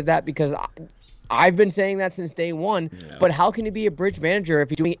guilty of that because I've been saying that since day one. Yeah. But how can he be a bridge manager if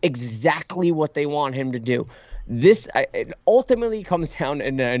he's doing exactly what they want him to do? It ultimately comes down,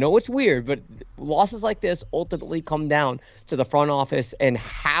 and I know it's weird, but losses like this ultimately come down to the front office and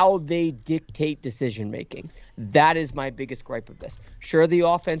how they dictate decision making. That is my biggest gripe of this. Sure, the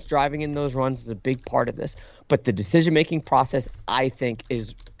offense driving in those runs is a big part of this, but the decision making process, I think,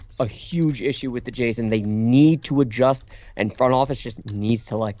 is a huge issue with the Jays, and they need to adjust, and front office just needs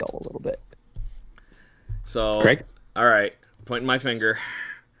to let go a little bit. So, Craig? All right, pointing my finger.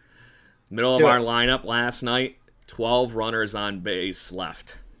 Middle of our lineup last night, 12 runners on base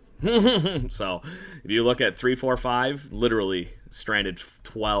left. So, if you look at 3, 4, 5, literally stranded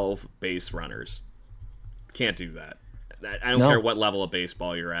 12 base runners. Can't do that. I don't care what level of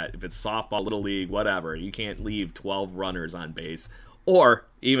baseball you're at. If it's softball, little league, whatever, you can't leave 12 runners on base. Or,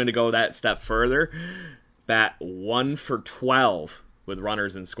 even to go that step further, bat 1 for 12 with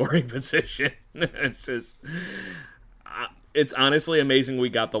runners in scoring position. It's just... it's honestly amazing we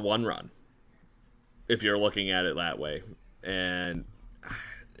got the 1 run, if you're looking at it that way. And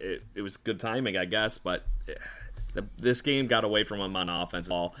it was good timing, I guess, but this game got away from them on offense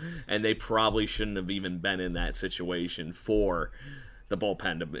at all, and they probably shouldn't have even been in that situation for the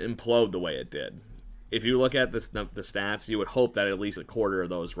bullpen to implode the way it did. If you look at the stats, you would hope that at least a quarter of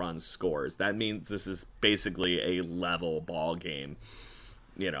those runs scores. That means this is basically a level ball game,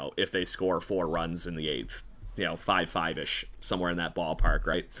 if they score 4 runs in the 8th. 5-5-ish, somewhere in that ballpark,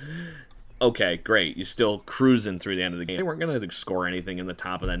 right? Okay, great. You're still cruising through the end of the game. They weren't going to score anything in the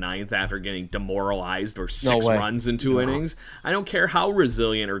top of the 9th after getting demoralized or 6 runs in 2 innings. I don't care how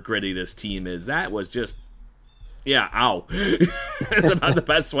resilient or gritty this team is. That was just, ow. That's about the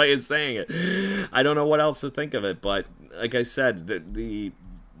best way of saying it. I don't know what else to think of it, but like I said, the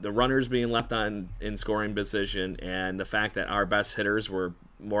runners being left in scoring position and the fact that our best hitters were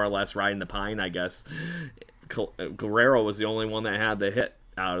more or less riding the pine, I guess. Guerrero was the only one that had the hit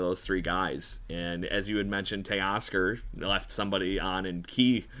out of those 3 guys, and as you had mentioned, Teoscar left somebody on in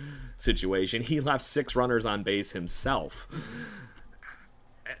key situation. He left 6 runners on base himself.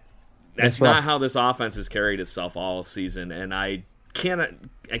 That's not how this offense has carried itself all season, and I can't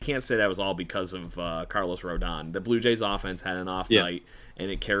say that was all because of Carlos Rodon. The Blue Jays offense had an off night,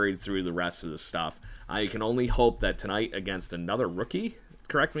 and it carried through the rest of the stuff. I can only hope that tonight against another rookie,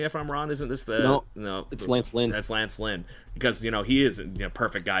 correct me if I'm wrong, isn't this the... No, it's Lance Lynn. That's Lance Lynn. Because, he is a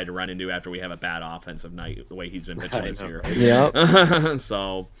perfect guy to run into after we have a bad offensive night, the way he's been pitching this year. Yeah.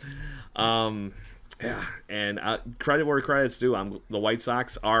 So, and credit where credit's due. The White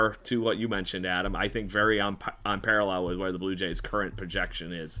Sox are, to what you mentioned, Adam, I think very on parallel with where the Blue Jays' current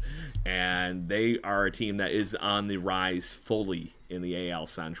projection is. And they are a team that is on the rise fully in the AL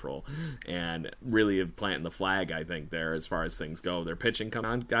Central, and really have planted the flag, I think, there as far as things go. Their pitching come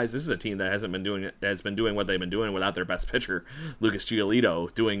on, guys. This is a team that has been doing what they've been doing without their best pitcher, Lucas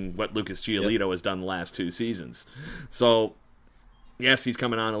Giolito, doing what Lucas Giolito has done the last 2 seasons. So, yes, he's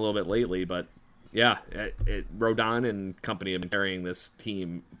coming on a little bit lately, but yeah, Rodon and company have been carrying this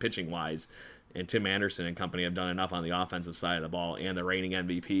team pitching-wise, and Tim Anderson and company have done enough on the offensive side of the ball, and the reigning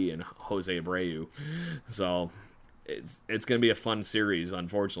MVP and Jose Abreu. So it's going to be a fun series,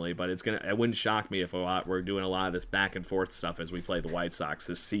 unfortunately, but it wouldn't shock me if we're doing a lot of this back and forth stuff as we play the White Sox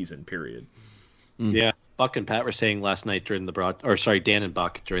this season, period. Yeah, Buck and Pat were saying last night during the Dan and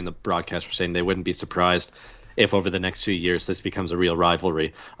Buck during the broadcast were saying they wouldn't be surprised if over the next few years this becomes a real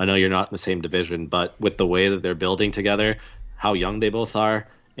rivalry. I know you're not in the same division, but with the way that they're building together, how young they both are,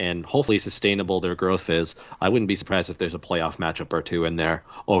 and hopefully sustainable their growth is, I wouldn't be surprised if there's a playoff matchup or 2 in there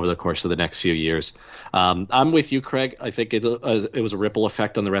over the course of the next few years. I'm with you, Craig. I think it was a ripple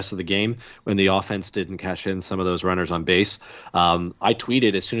effect on the rest of the game when the offense didn't cash in some of those runners on base. I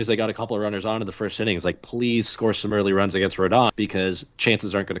tweeted as soon as they got a couple of runners on in the first innings, like, please score some early runs against Rodon because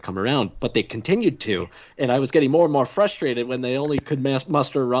chances aren't going to come around. But they continued to, and I was getting more and more frustrated when they only could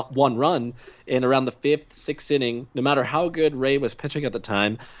muster 1 run. And around the 5th, 6th inning, no matter how good Ray was pitching at the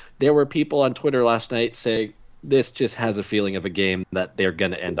time, there were people on Twitter last night saying, this just has a feeling of a game that they're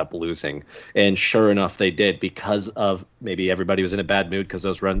going to end up losing. And sure enough, they did, because of maybe everybody was in a bad mood because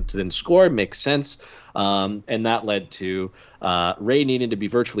those runs didn't score. Makes sense. And that led to Ray needing to be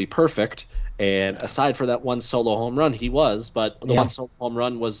virtually perfect. And aside for that one solo home run, he was, but the one solo home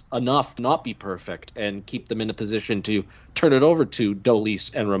run was enough to not be perfect and keep them in a position to turn it over to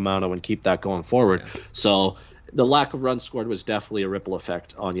Dolis and Romano and keep that going forward. Yeah. So the lack of runs scored was definitely a ripple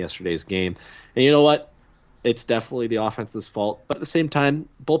effect on yesterday's game. And you know what? It's definitely the offense's fault. But at the same time,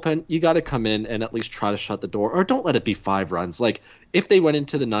 bullpen, you got to come in and at least try to shut the door, or don't let it be 5 runs. Like, if they went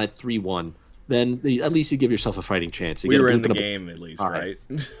into the 9th 3-1, then at least you give yourself a fighting chance. We were in the game at least, right?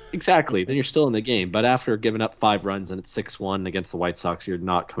 Exactly. Then you're still in the game. But after giving up 5 runs and it's 6-1 against the White Sox, you're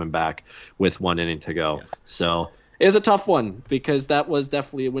not coming back with 1 inning to go. Yeah. So it was a tough one because that was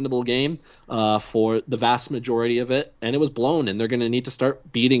definitely a winnable game for the vast majority of it. And it was blown, and they're going to need to start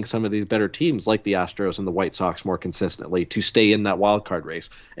beating some of these better teams like the Astros and the White Sox more consistently to stay in that wild card race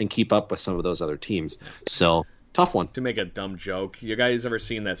and keep up with some of those other teams. So tough one. To make a dumb joke, you guys ever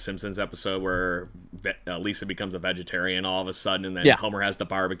seen that Simpsons episode where Lisa becomes a vegetarian all of a sudden, and then Homer has the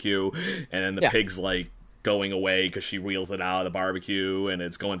barbecue, and then the pig's like going away because she wheels it out of the barbecue, and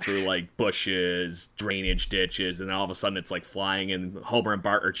it's going through like bushes, drainage ditches, and all of a sudden it's like flying, and Homer and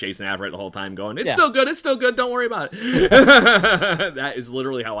Bart are chasing after it the whole time going, it's still good, don't worry about it. That is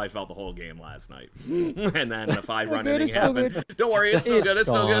literally how I felt the whole game last night. And then the 5-run inning happened. Don't worry, it's still good.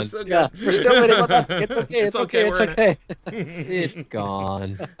 We're still winning. It's okay. It's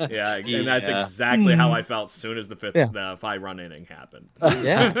gone. Yeah, and that's exactly how I felt as soon as the 5-run inning happened.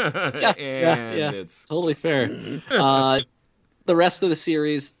 It's totally fair. The rest of the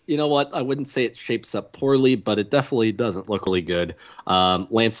series, you know what? I wouldn't say it shapes up poorly, but it definitely doesn't look really good.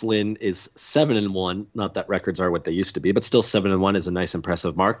 Lance Lynn is 7-1. Not that records are what they used to be, but still 7-1 is a nice,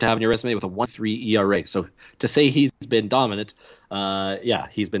 impressive mark to have in your resume with a 1.3 ERA. So to say he's been dominant,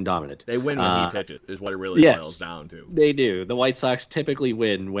 he's been dominant. They win when he pitches, is what it really boils down to. They do. The White Sox typically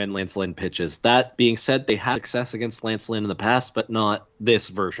win when Lance Lynn pitches. That being said, they had success against Lance Lynn in the past, but not this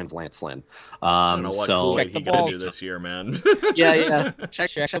version of Lance Lynn. I don't know what Kool-Aid he gonna do this year, man.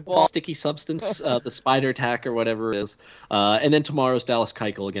 Check the ball, sticky substance, the spider attack or whatever it is. And then tomorrow's Dallas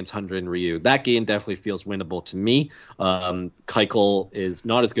Keuchel against Hunter and Ryu. That game definitely feels winnable to me. Keuchel is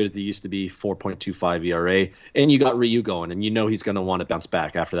not as good as he used to be, 4.25 ERA. And you got Ryu going, and you know he's going to want to bounce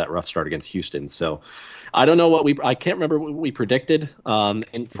back after that rough start against Houston. So I don't know I can't remember what we predicted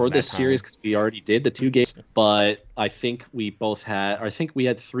for this series because we already did the 2 games, but I think we had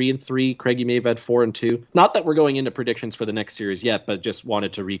 3-3. Craig, you may have had 4-2. Not that we're going into predictions for the next series yet, but just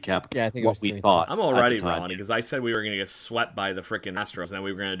wanted to recap what we thought. I'm already wrong because I said we were going to get swept by the freaking Astros, and then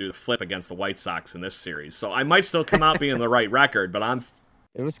we were going to do the flip against the White Sox in this series. So I might still come out being the right record, but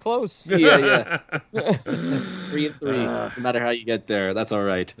it was close. 3-3. No matter how you get there, that's all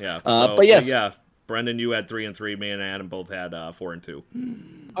right. Yeah. But yes. Yeah. Brendan, you had 3-3. Me and Adam both had 4-2.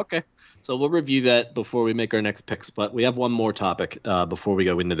 Okay. So we'll review that before we make our next picks, but we have one more topic before we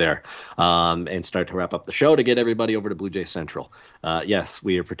go into there and start to wrap up the show to get everybody over to Blue Jays Central. Yes,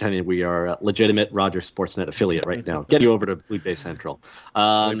 we are pretending we are a legitimate Rogers Sportsnet affiliate right now. Get you over to Blue Jays Central.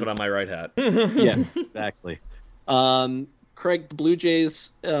 Let me put on my right hat. Yeah, exactly. Craig, the Blue Jays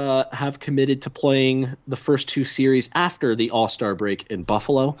have committed to playing the first 2 series after the All-Star break in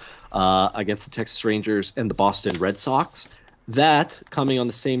Buffalo against the Texas Rangers and the Boston Red Sox. That coming on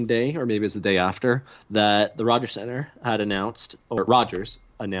the same day, or maybe it's the day after, that the Rogers Center had announced, or Rogers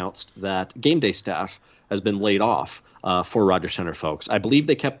announced, that game day staff has been laid off for Rogers Center folks. I believe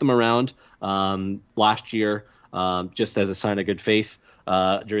they kept them around last year just as a sign of good faith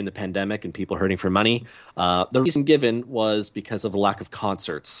during the pandemic and people hurting for money. The reason given was because of the lack of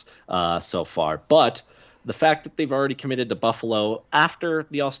concerts so far. But the fact that they've already committed to Buffalo after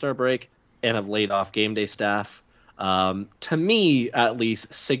the All-Star break and have laid off game day staff, to me at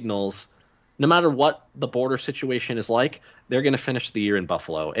least, signals no matter what the border situation is like, they're going to finish the year in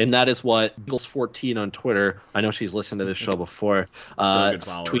Buffalo. And that is what Eagles14 on Twitter, I know she's listened to this show before,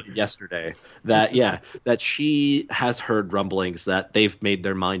 tweeted yesterday, that she has heard rumblings that they've made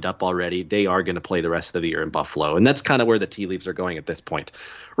their mind up already. They are going to play the rest of the year in Buffalo. And that's kind of where the tea leaves are going at this point.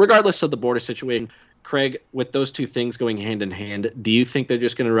 Regardless of the border situation, Craig, with those two things going hand in hand, do you think they're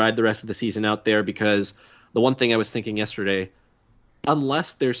just going to ride the rest of the season out there? Because the one thing I was thinking yesterday,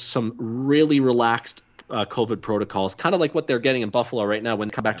 unless there's some really relaxed COVID protocols, kind of like what they're getting in Buffalo right now when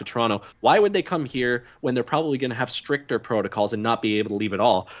they come back to Toronto, why would they come here when they're probably going to have stricter protocols and not be able to leave at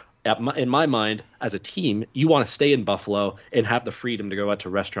all? In my mind, as a team, you want to stay in Buffalo and have the freedom to go out to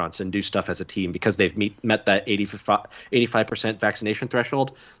restaurants and do stuff as a team because they've met that 85% vaccination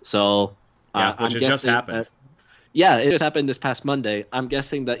threshold. So which it just happened. Yeah, it just happened this past Monday. I'm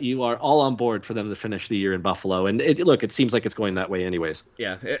guessing that you are all on board for them to finish the year in Buffalo. And it seems like it's going that way anyways.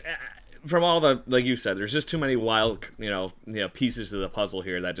 Yeah. From all the, like you said, there's just too many wild, pieces of the puzzle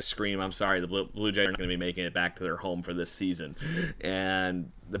here that just scream, I'm sorry, the Blue Jays aren't going to be making it back to their home for this season.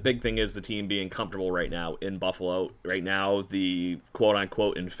 And the big thing is the team being comfortable right now in Buffalo. Right now, the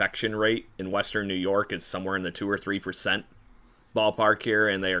quote-unquote infection rate in Western New York is somewhere in the 2 or 3% ballpark here,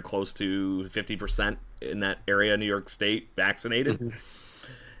 and they are close to 50% in that area, New York State, vaccinated. Mm-hmm.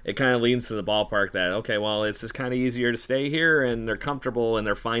 It kind of leans to the ballpark that, okay, well, it's just kind of easier to stay here, and they're comfortable, and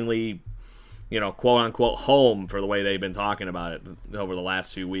they're finally, quote-unquote home for the way they've been talking about it over the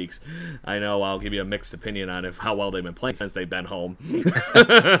last few weeks. I know I'll give you a mixed opinion on how well they've been playing since they've been home.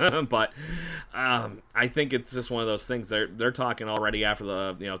 But I think it's just one of those things. They're talking already after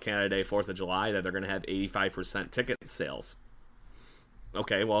the Canada Day, 4th of July, that they're going to have 85% ticket sales.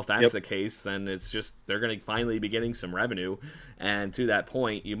 Okay, well, if that's the case, then it's just they're going to finally be getting some revenue. And to that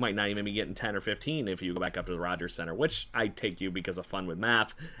point, you might not even be getting 10 or 15 if you go back up to the Rogers Center, which I take you because of fun with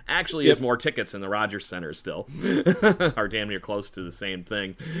math. Actually, is more tickets in the Rogers Center still. Are damn near close to the same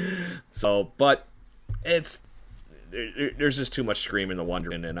thing. So, but there's just too much screaming and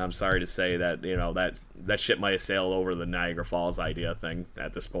wondering, and I'm sorry to say that, that ship might have sailed over the Niagara Falls idea thing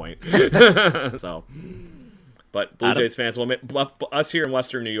at this point. So... But Blue Jays fans, us here in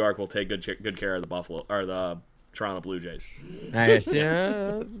Western New York will take good care of the Toronto Blue Jays. Nice.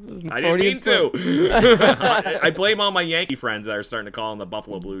 Yeah. I didn't mean to. I blame all my Yankee friends that are starting to call them the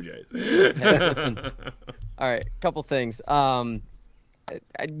Buffalo Blue Jays. All right, couple things.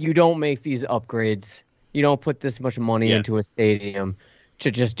 You don't make these upgrades. You don't put this much money into a stadium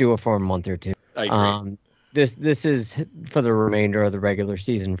to just do it for a month or two. I agree. This is for the remainder of the regular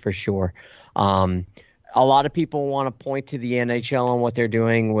season for sure. A lot of people want to point to the NHL and what they're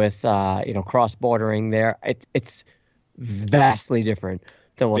doing with, cross-bordering there. It's vastly different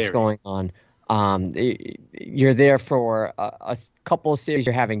than what's going on. You're there for a couple of series.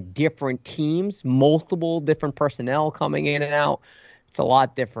 You're having different teams, multiple different personnel coming in and out. It's a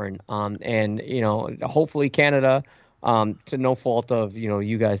lot different. And hopefully Canada, to no fault of,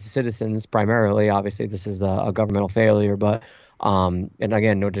 you guys, the citizens primarily, obviously this is a governmental failure, but and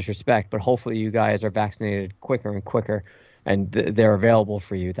again, no disrespect, but hopefully you guys are vaccinated quicker and quicker, and they're available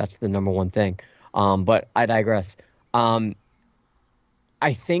for you. That's the number one thing. But I digress. I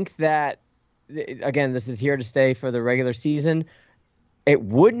think that, again, this is here to stay for the regular season. It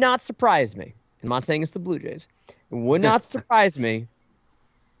would not surprise me. I'm not saying it's the Blue Jays. It would not surprise me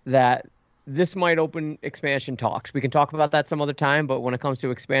that this might open expansion talks. We can talk about that some other time, but when it comes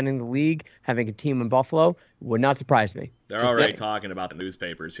to expanding the league, having a team in Buffalo, would not surprise me. They're already talking about the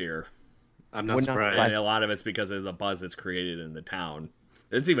newspapers here. I'm not surprised. And a lot of it's because of the buzz it's created in the town.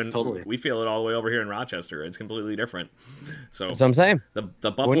 It's even we feel it all the way over here in Rochester. It's completely different. So that's what I'm saying.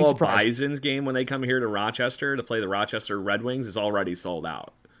 The Buffalo Bisons game when they come here to Rochester to play the Rochester Red Wings is already sold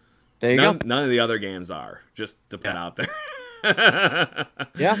out. There you go. None of the other games are. Just to put out there.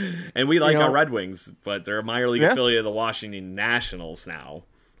 Yeah, and we like our Red Wings, but they're a minor league affiliate of the Washington Nationals now.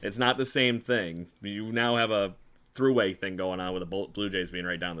 It's not the same thing. You now have a throughway thing going on with the Blue Jays being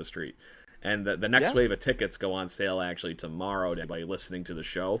right down the street. And the next wave of tickets go on sale actually tomorrow to anybody listening to the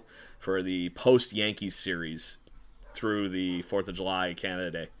show for the post-Yankees series through the 4th of July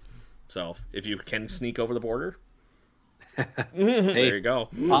Canada Day. So if you can sneak over the border, There you go.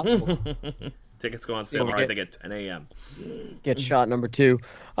 Possible. Tickets go on sale tomorrow, I think, at 10 a.m. Get shot number 2.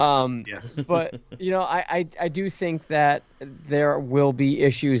 Yes. But, I do think that there will be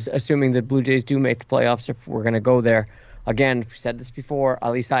issues, assuming the Blue Jays do make the playoffs, if we're going to go there. Again, we've said this before,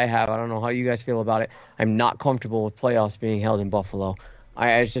 at least I have. I don't know how you guys feel about it. I'm not comfortable with playoffs being held in Buffalo.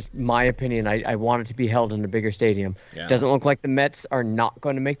 It's just my opinion. I want it to be held in a bigger stadium. Yeah. Doesn't look like the Mets are not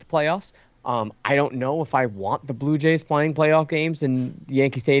going to make the playoffs. I don't know if I want the Blue Jays playing playoff games in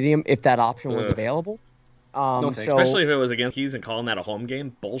Yankee Stadium if that option was available. Especially if it was against Yankees and calling that a home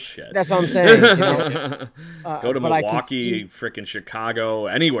game. Bullshit. That's what I'm saying. Go to Milwaukee, freaking Chicago,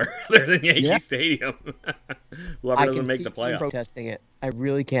 anywhere other than Yankee Stadium. Whoever doesn't make the playoffs. Protesting it. I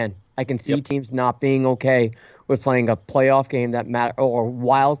really can. I can see teams not being okay with playing a playoff game that matter or a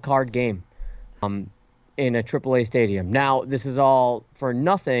wild card game in a AAA stadium. Now, this is all for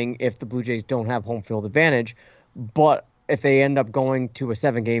nothing if the Blue Jays don't have home field advantage, but if they end up going to a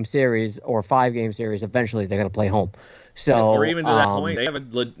 7-game series or a 5-game series, eventually they're going to play home. So, or even to that point, they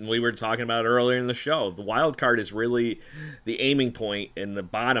have we were talking about earlier in the show. The wild card is really the aiming point in the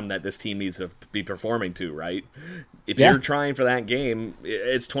bottom that this team needs to be performing to, right? If you're trying for that game,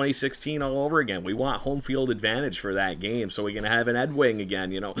 it's 2016 all over again. We want home field advantage for that game, so we can have an Ed Wing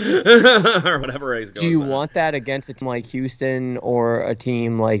again, or whatever it goes. Do you want that against a team like Houston or a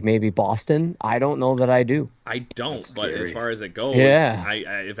team like maybe Boston? I don't know that I do. I don't, but as far as it goes,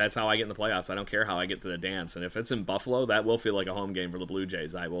 if that's how I get in the playoffs, I don't care how I get to the dance. And if it's in Buffalo, that will feel like a home game for the Blue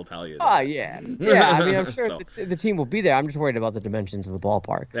Jays. I will tell you. Yeah. I mean, I'm sure the team will be there. I'm just worried about the dimensions of the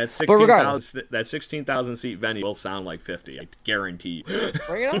ballpark. That 16,000 seat venue will sound like 50. I guarantee you.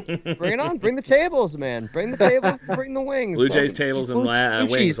 Bring it on. Bring the tables, man. Bring the tables. Bring the wings. Blue Jays tables and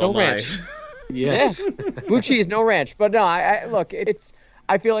wings. No ranch. Yes. Blue cheese, no ranch. But no, I look.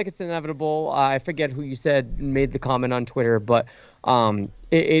 I feel like it's inevitable. I forget who you said made the comment on Twitter, but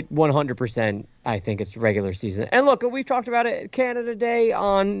it 100%. I think it's regular season. And look, we've talked about it. Canada Day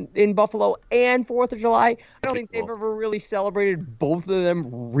in Buffalo and 4th of July. I don't think they've ever really celebrated both of them.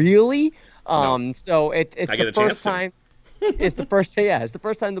 Really. So it's the first time. It's the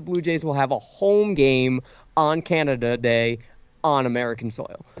first time the Blue Jays will have a home game on Canada Day on American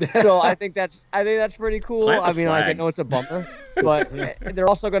soil. So I think that's pretty cool. I mean, I know it's a bumper, but they're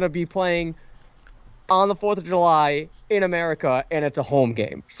also going to be playing on the 4th of July in America, and it's a home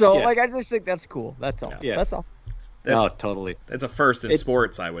game. So I just think that's cool. That's all. Yes. That's all. No, totally. It's a first in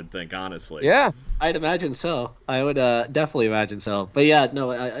sports, I would think, honestly. Yeah, I'd imagine so. I would definitely imagine so. But yeah,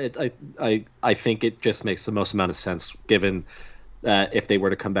 no, I think it just makes the most amount of sense given that if they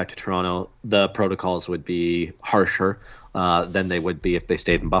were to come back to Toronto, the protocols would be harsher than they would be if they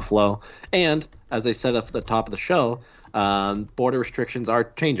stayed in Buffalo. And as I said at the top of the show, border restrictions are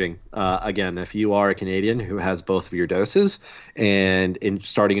changing. Again, if you are a Canadian who has both of your doses, and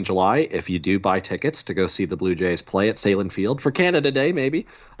starting in July, if you do buy tickets to go see the Blue Jays play at Salin Field for Canada Day, maybe,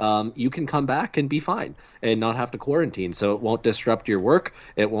 you can come back and be fine and not have to quarantine. So it won't disrupt your work.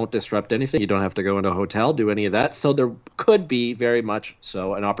 It won't disrupt anything. You don't have to go into a hotel, do any of that. So there could be very much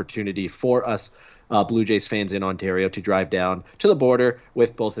so an opportunity for us Blue Jays fans in Ontario to drive down to the border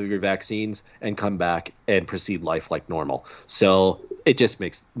with both of your vaccines and come back and proceed life like normal. So it just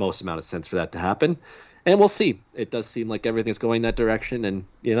makes most amount of sense for that to happen. And we'll see. It does seem like everything's going that direction. And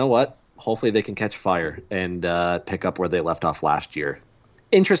you know what? Hopefully they can catch fire and pick up where they left off last year.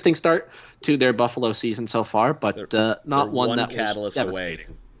 Interesting start to their Buffalo season so far, but not one that was devastating.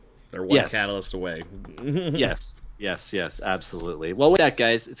 They're one catalyst away. Yes, absolutely. Well, with that,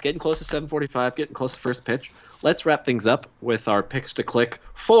 guys, it's getting close to 7:45, getting close to first pitch. Let's wrap things up with our picks to click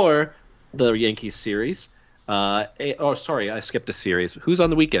for the Yankees series. Sorry, I skipped a series. Who's on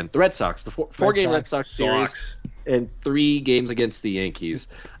the weekend? The Red Sox, the four-game Red Sox series, and 3 games against the Yankees.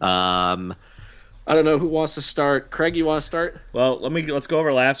 I don't know who wants to start. Craig, you want to start? Well, let's go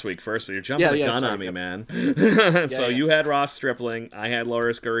over last week first. But you're jumping the gun on me, man. You had Ross Stripling. I had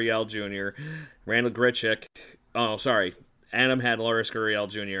Loris Gurriel Jr., Randall Grichuk. Oh, sorry. Adam had Loris Gurriel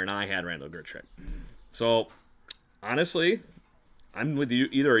Jr., and I had Randall Grichuk. So, honestly, I'm with you.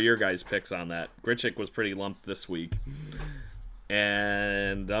 Either of your guys' picks on that. Grichuk was pretty lumped this week.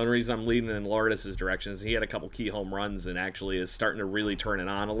 And the only reason I'm leading in Lourdes' direction is he had a couple key home runs and actually is starting to really turn it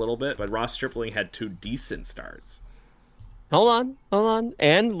on a little bit. But Ross Stripling had 2 decent starts. Hold on.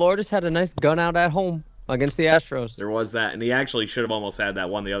 And Lourdes had a nice gun out at home against the Astros. There was that, and he actually should have almost had that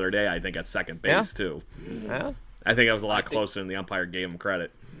one the other day, I think, at second base, too. Yeah. I think that was a lot closer than the umpire gave him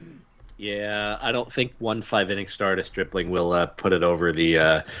credit. Yeah, I don't think 1 5-inning start of Stripling will put it over the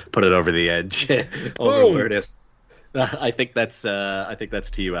edge over Lourdes. I think that's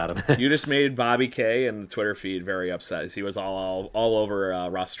to you, Adam. You just made Bobby K and the Twitter feed very upset. He was all over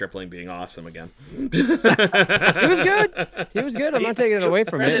Ross Stripling being awesome again. He was good. He was good. I'm not taking it away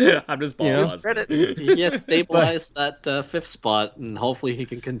from it. I'm just credit. He has stabilized that fifth spot, and hopefully he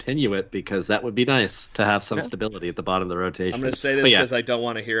can continue it, because that would be nice to have some stability at the bottom of the rotation. I'm going to say this because I don't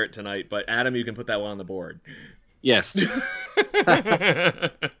want to hear it tonight, but Adam, you can put that one on the board. Yes. Say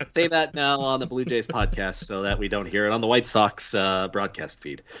that now on the Blue Jays podcast so that we don't hear it on the White Sox broadcast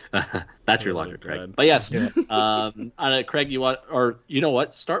feed. That's your logic, Craig. God. But yes, Craig, you want, or you know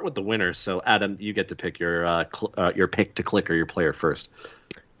what? Start with the winner. So Adam, you get to pick your pick to click or your player first.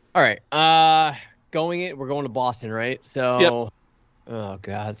 All right. We're going to Boston, right? So, yep. Oh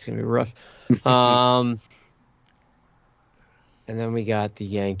God, it's gonna be rough. And then we got the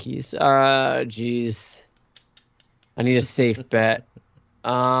Yankees. Geez. I need a safe bet.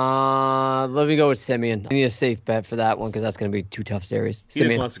 Let me go with Simeon. I need a safe bet for that one because that's going to be two tough series. He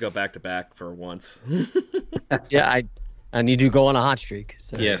just wants to go back to back for once. Yeah, I need to go on a hot streak.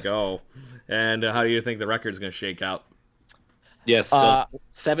 So. There you go. And how do you think the record's going to shake out? Yes, so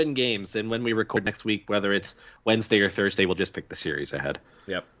 7 games, and when we record next week, whether it's Wednesday or Thursday, we'll just pick the series ahead.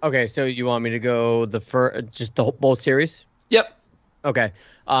 Yep. Okay, so you want me to go both series? Yep. Okay.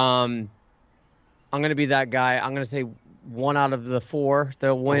 I'm going to be that guy. I'm going to say 1 out of the 4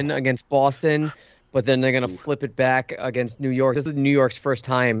 they'll win against Boston, but then they're going to flip it back against New York. This is New York's first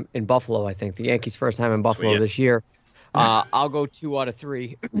time in Buffalo, I think. The Yankees' first time in Buffalo this year. I'll go 2 out of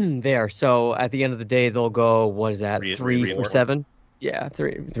 3 there. So at the end of the day, they'll go, what is that, 3 for 7? Yeah,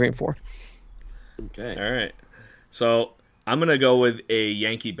 3 and 4. Okay. All right. So I'm going to go with a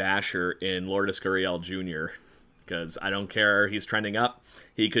Yankee basher in Lourdes Gurriel Jr., because I don't care. He's trending up.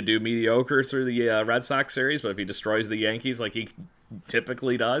 He could do mediocre through the Red Sox series, but if he destroys the Yankees like he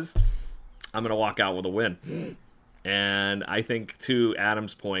typically does, I'm going to walk out with a win. And I think, to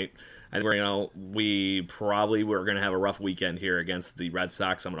Adam's point, I think we're going to have a rough weekend here against the Red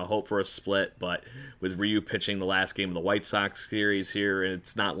Sox. I'm going to hope for a split, but with Ryu pitching the last game of the White Sox series here, and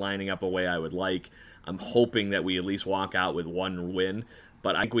it's not lining up the way I would like, I'm hoping that we at least walk out with 1 win.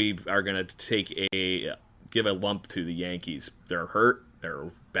 But I think we are going to give a lump to the Yankees. They're hurt.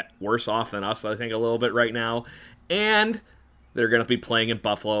 They're worse off than us, I think, a little bit right now. And they're going to be playing in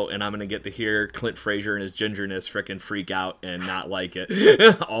Buffalo, and I'm going to get to hear Clint Frazier and his gingerness frickin' freak out and not like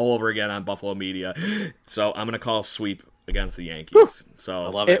it all over again on Buffalo media. So I'm going to call sweep against the Yankees. So I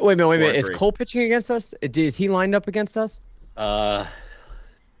love it. Wait a minute. Is Cole pitching against us? Is he lined up against us?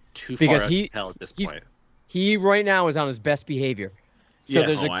 Too because far to tell at this point. He right now is on his best behavior. So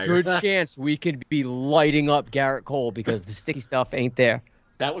there's a good chance we could be lighting up Garrett Cole because the sticky stuff ain't there.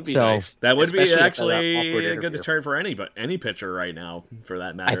 That would be nice. That would be actually a good deterrent for any pitcher right now, for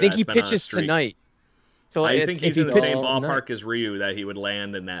that matter. I think he pitches tonight. So I think he's in the same ballpark as Ryu that he would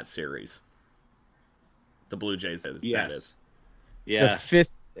land in that series. The Blue Jays, that is. Yeah. The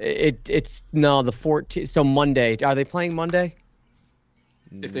 5th, it's the 14th. So Monday. Are they playing Monday?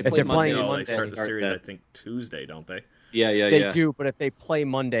 If they're playing Monday, they start the series, I think, Tuesday, don't they? Yeah. They do, but if they play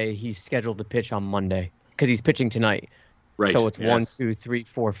Monday, he's scheduled to pitch on Monday because he's pitching tonight. Right. So it's 1, 2, 3,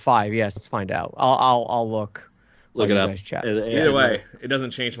 4, 5. Yes, let's find out. I'll look. Look it up. Either way, it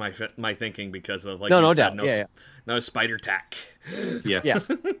doesn't change my thinking because of you said, no spider tack. Yes.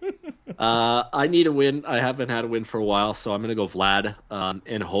 Yeah. I need a win. I haven't had a win for a while, so I'm going to go Vlad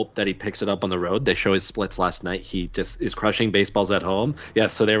and hope that he picks it up on the road. They show his splits last night. He just is crushing baseballs at home.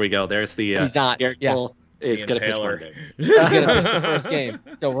 Yes, so there we go. There's the he's not. Cole is going to pitch Monday. He's going to pitch the first game,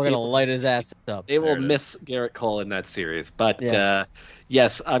 so we're going to light his ass up. They will miss Garrett Cole in that series. But,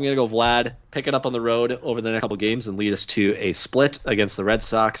 yes, I'm going to go Vlad, pick it up on the road over the next couple games and lead us to a split against the Red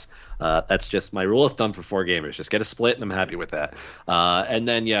Sox. That's just my rule of thumb for 4 gamers. Just get a split, and I'm happy with that. And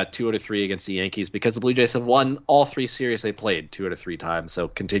then, 2 out of 3 against the Yankees because the Blue Jays have won all 3 series they played 2 out of 3 times. So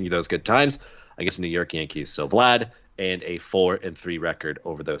continue those good times against the New York Yankees. So Vlad and a 4-3 record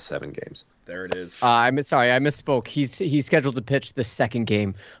over those 7 games. There it is. I'm sorry, I misspoke. He's scheduled to pitch the 2nd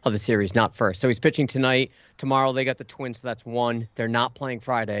game of the series, not first. So he's pitching tonight. Tomorrow they got the Twins, so that's 1. They're not playing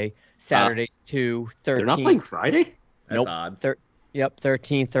Friday. Saturday's 2. 13th. They're not playing Friday? That's odd. Yep,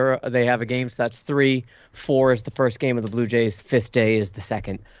 13th they have a game, so that's 3. 4 is the first game of the Blue Jays. 5th day is the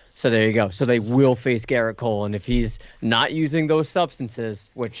 2nd. So there you go. So they will face Garrett Cole, and if he's not using those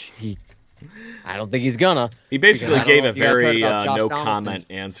substances, which I don't think he's gonna. He basically gave a very no Donaldson. Comment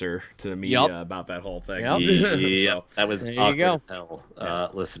answer to the media about that whole thing. Yep. That was there awkward you go. as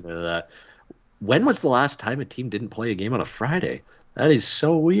hell, listening to that. When was the last time a team didn't play a game on a Friday? That is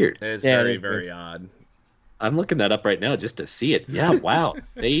so weird. It is very, very odd. I'm looking that up right now just to see it. Yeah, wow.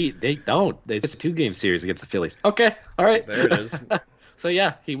 They don't. It's a 2-game series against the Phillies. Okay, all right. There it is. So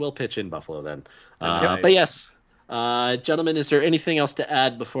yeah, he will pitch in Buffalo then. Nice. But yes, gentlemen, is there anything else to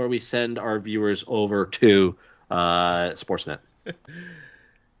add before we send our viewers over to Sportsnet?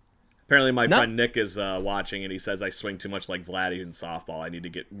 Apparently, my friend Nick is watching, and he says I swing too much like Vladdy in softball. I need to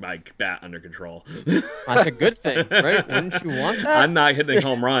get my bat under control. That's a good thing, right? Wouldn't you want that? I'm not hitting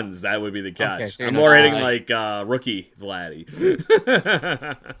home runs. That would be the catch. Okay, so I'm more hitting like rookie Vladdy.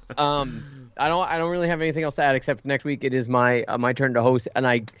 I don't really have anything else to add except next week it is my turn to host, and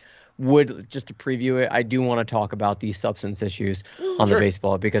I would, just to preview it, I do want to talk about these substance issues on the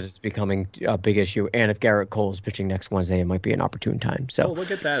baseball because it's becoming a big issue. And if Garrett Cole is pitching next Wednesday, it might be an opportune time. So look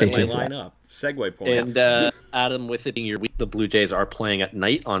at that. Stay It tuned might for line that. up. Segue points. And Adam, with it being your week, the Blue Jays are playing at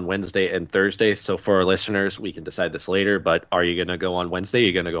night on Wednesday and Thursday. So for our listeners, we can decide this later. But are you going to go on Wednesday? Or are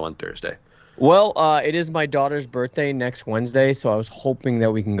you going to go on Thursday? Well, it is my daughter's birthday next Wednesday, so I was hoping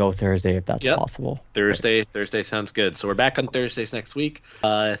that we can go Thursday if that's possible. Thursday sounds good. So we're back on Thursdays next week.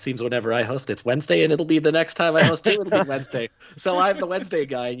 It seems whenever I host, it's Wednesday, and it'll be the next time I host too. It'll be Wednesday. So I'm the Wednesday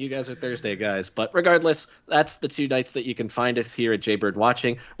guy, and you guys are Thursday guys. But regardless, that's the 2 nights that you can find us here at Jaybird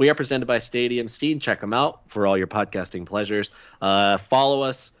Watching. We are presented by Stadium Steam. Check them out for all your podcasting pleasures. Follow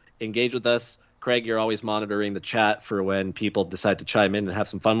us, engage with us. Craig, you're always monitoring the chat for when people decide to chime in and have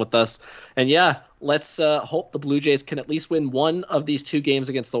some fun with us. And yeah, let's hope the Blue Jays can at least win one of these 2 games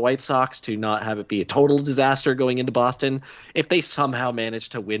against the White Sox to not have it be a total disaster going into Boston. If they somehow manage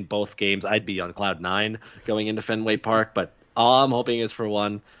to win both games, I'd be on cloud 9 going into Fenway Park. But all I'm hoping is for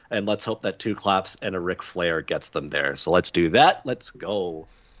one, and let's hope that 2 claps and a Ric Flair gets them there. So let's do that. Let's go.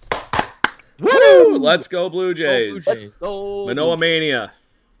 Woo! Let's go Blue Jays. Let's go. Manoa Mania.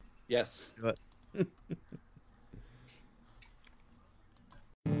 Yes.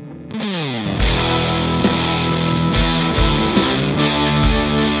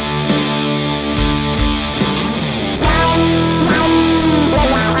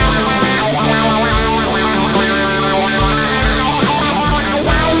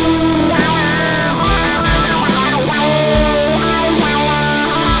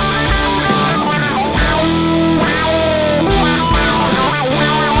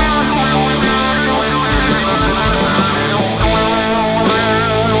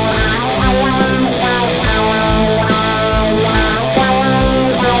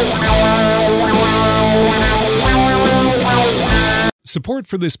 Support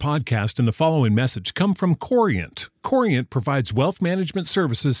for this podcast and the following message come from Corient. Corient provides wealth management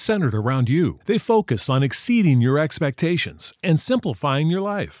services centered around you. They focus on exceeding your expectations and simplifying your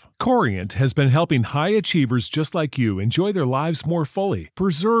life. Corient has been helping high achievers just like you enjoy their lives more fully,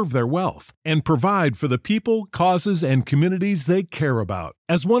 preserve their wealth, and provide for the people, causes, and communities they care about.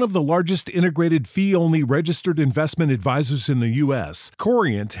 As one of the largest integrated fee-only registered investment advisors in the U.S.,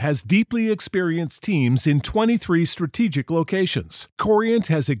 Corient has deeply experienced teams in 23 strategic locations. Corient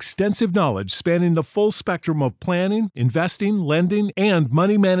has extensive knowledge spanning the full spectrum of planning, investing, lending, and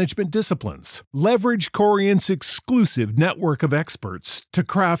money management disciplines. Leverage Corient's exclusive network of experts to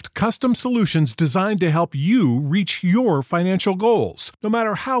craft custom solutions designed to help you reach your financial goals, no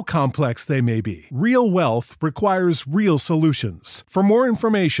matter how complex they may be. Real wealth requires real solutions. For more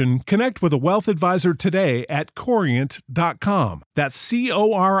information, connect with a wealth advisor today at Corient.com. That's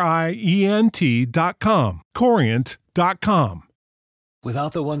Corient.com. Corient.com.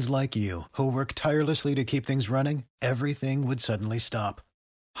 Without the ones like you, who work tirelessly to keep things running, everything would suddenly stop.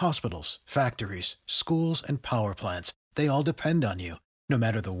 Hospitals, factories, schools, and power plants, they all depend on you. No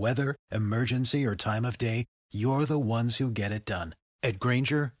matter the weather, emergency, or time of day, you're the ones who get it done. At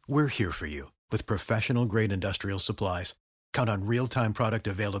Grainger, we're here for you with professional-grade industrial supplies. Count on real-time product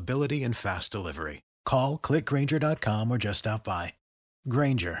availability and fast delivery. Call, click Grainger.com, or just stop by.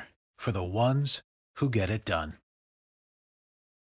 Grainger, for the ones who get it done.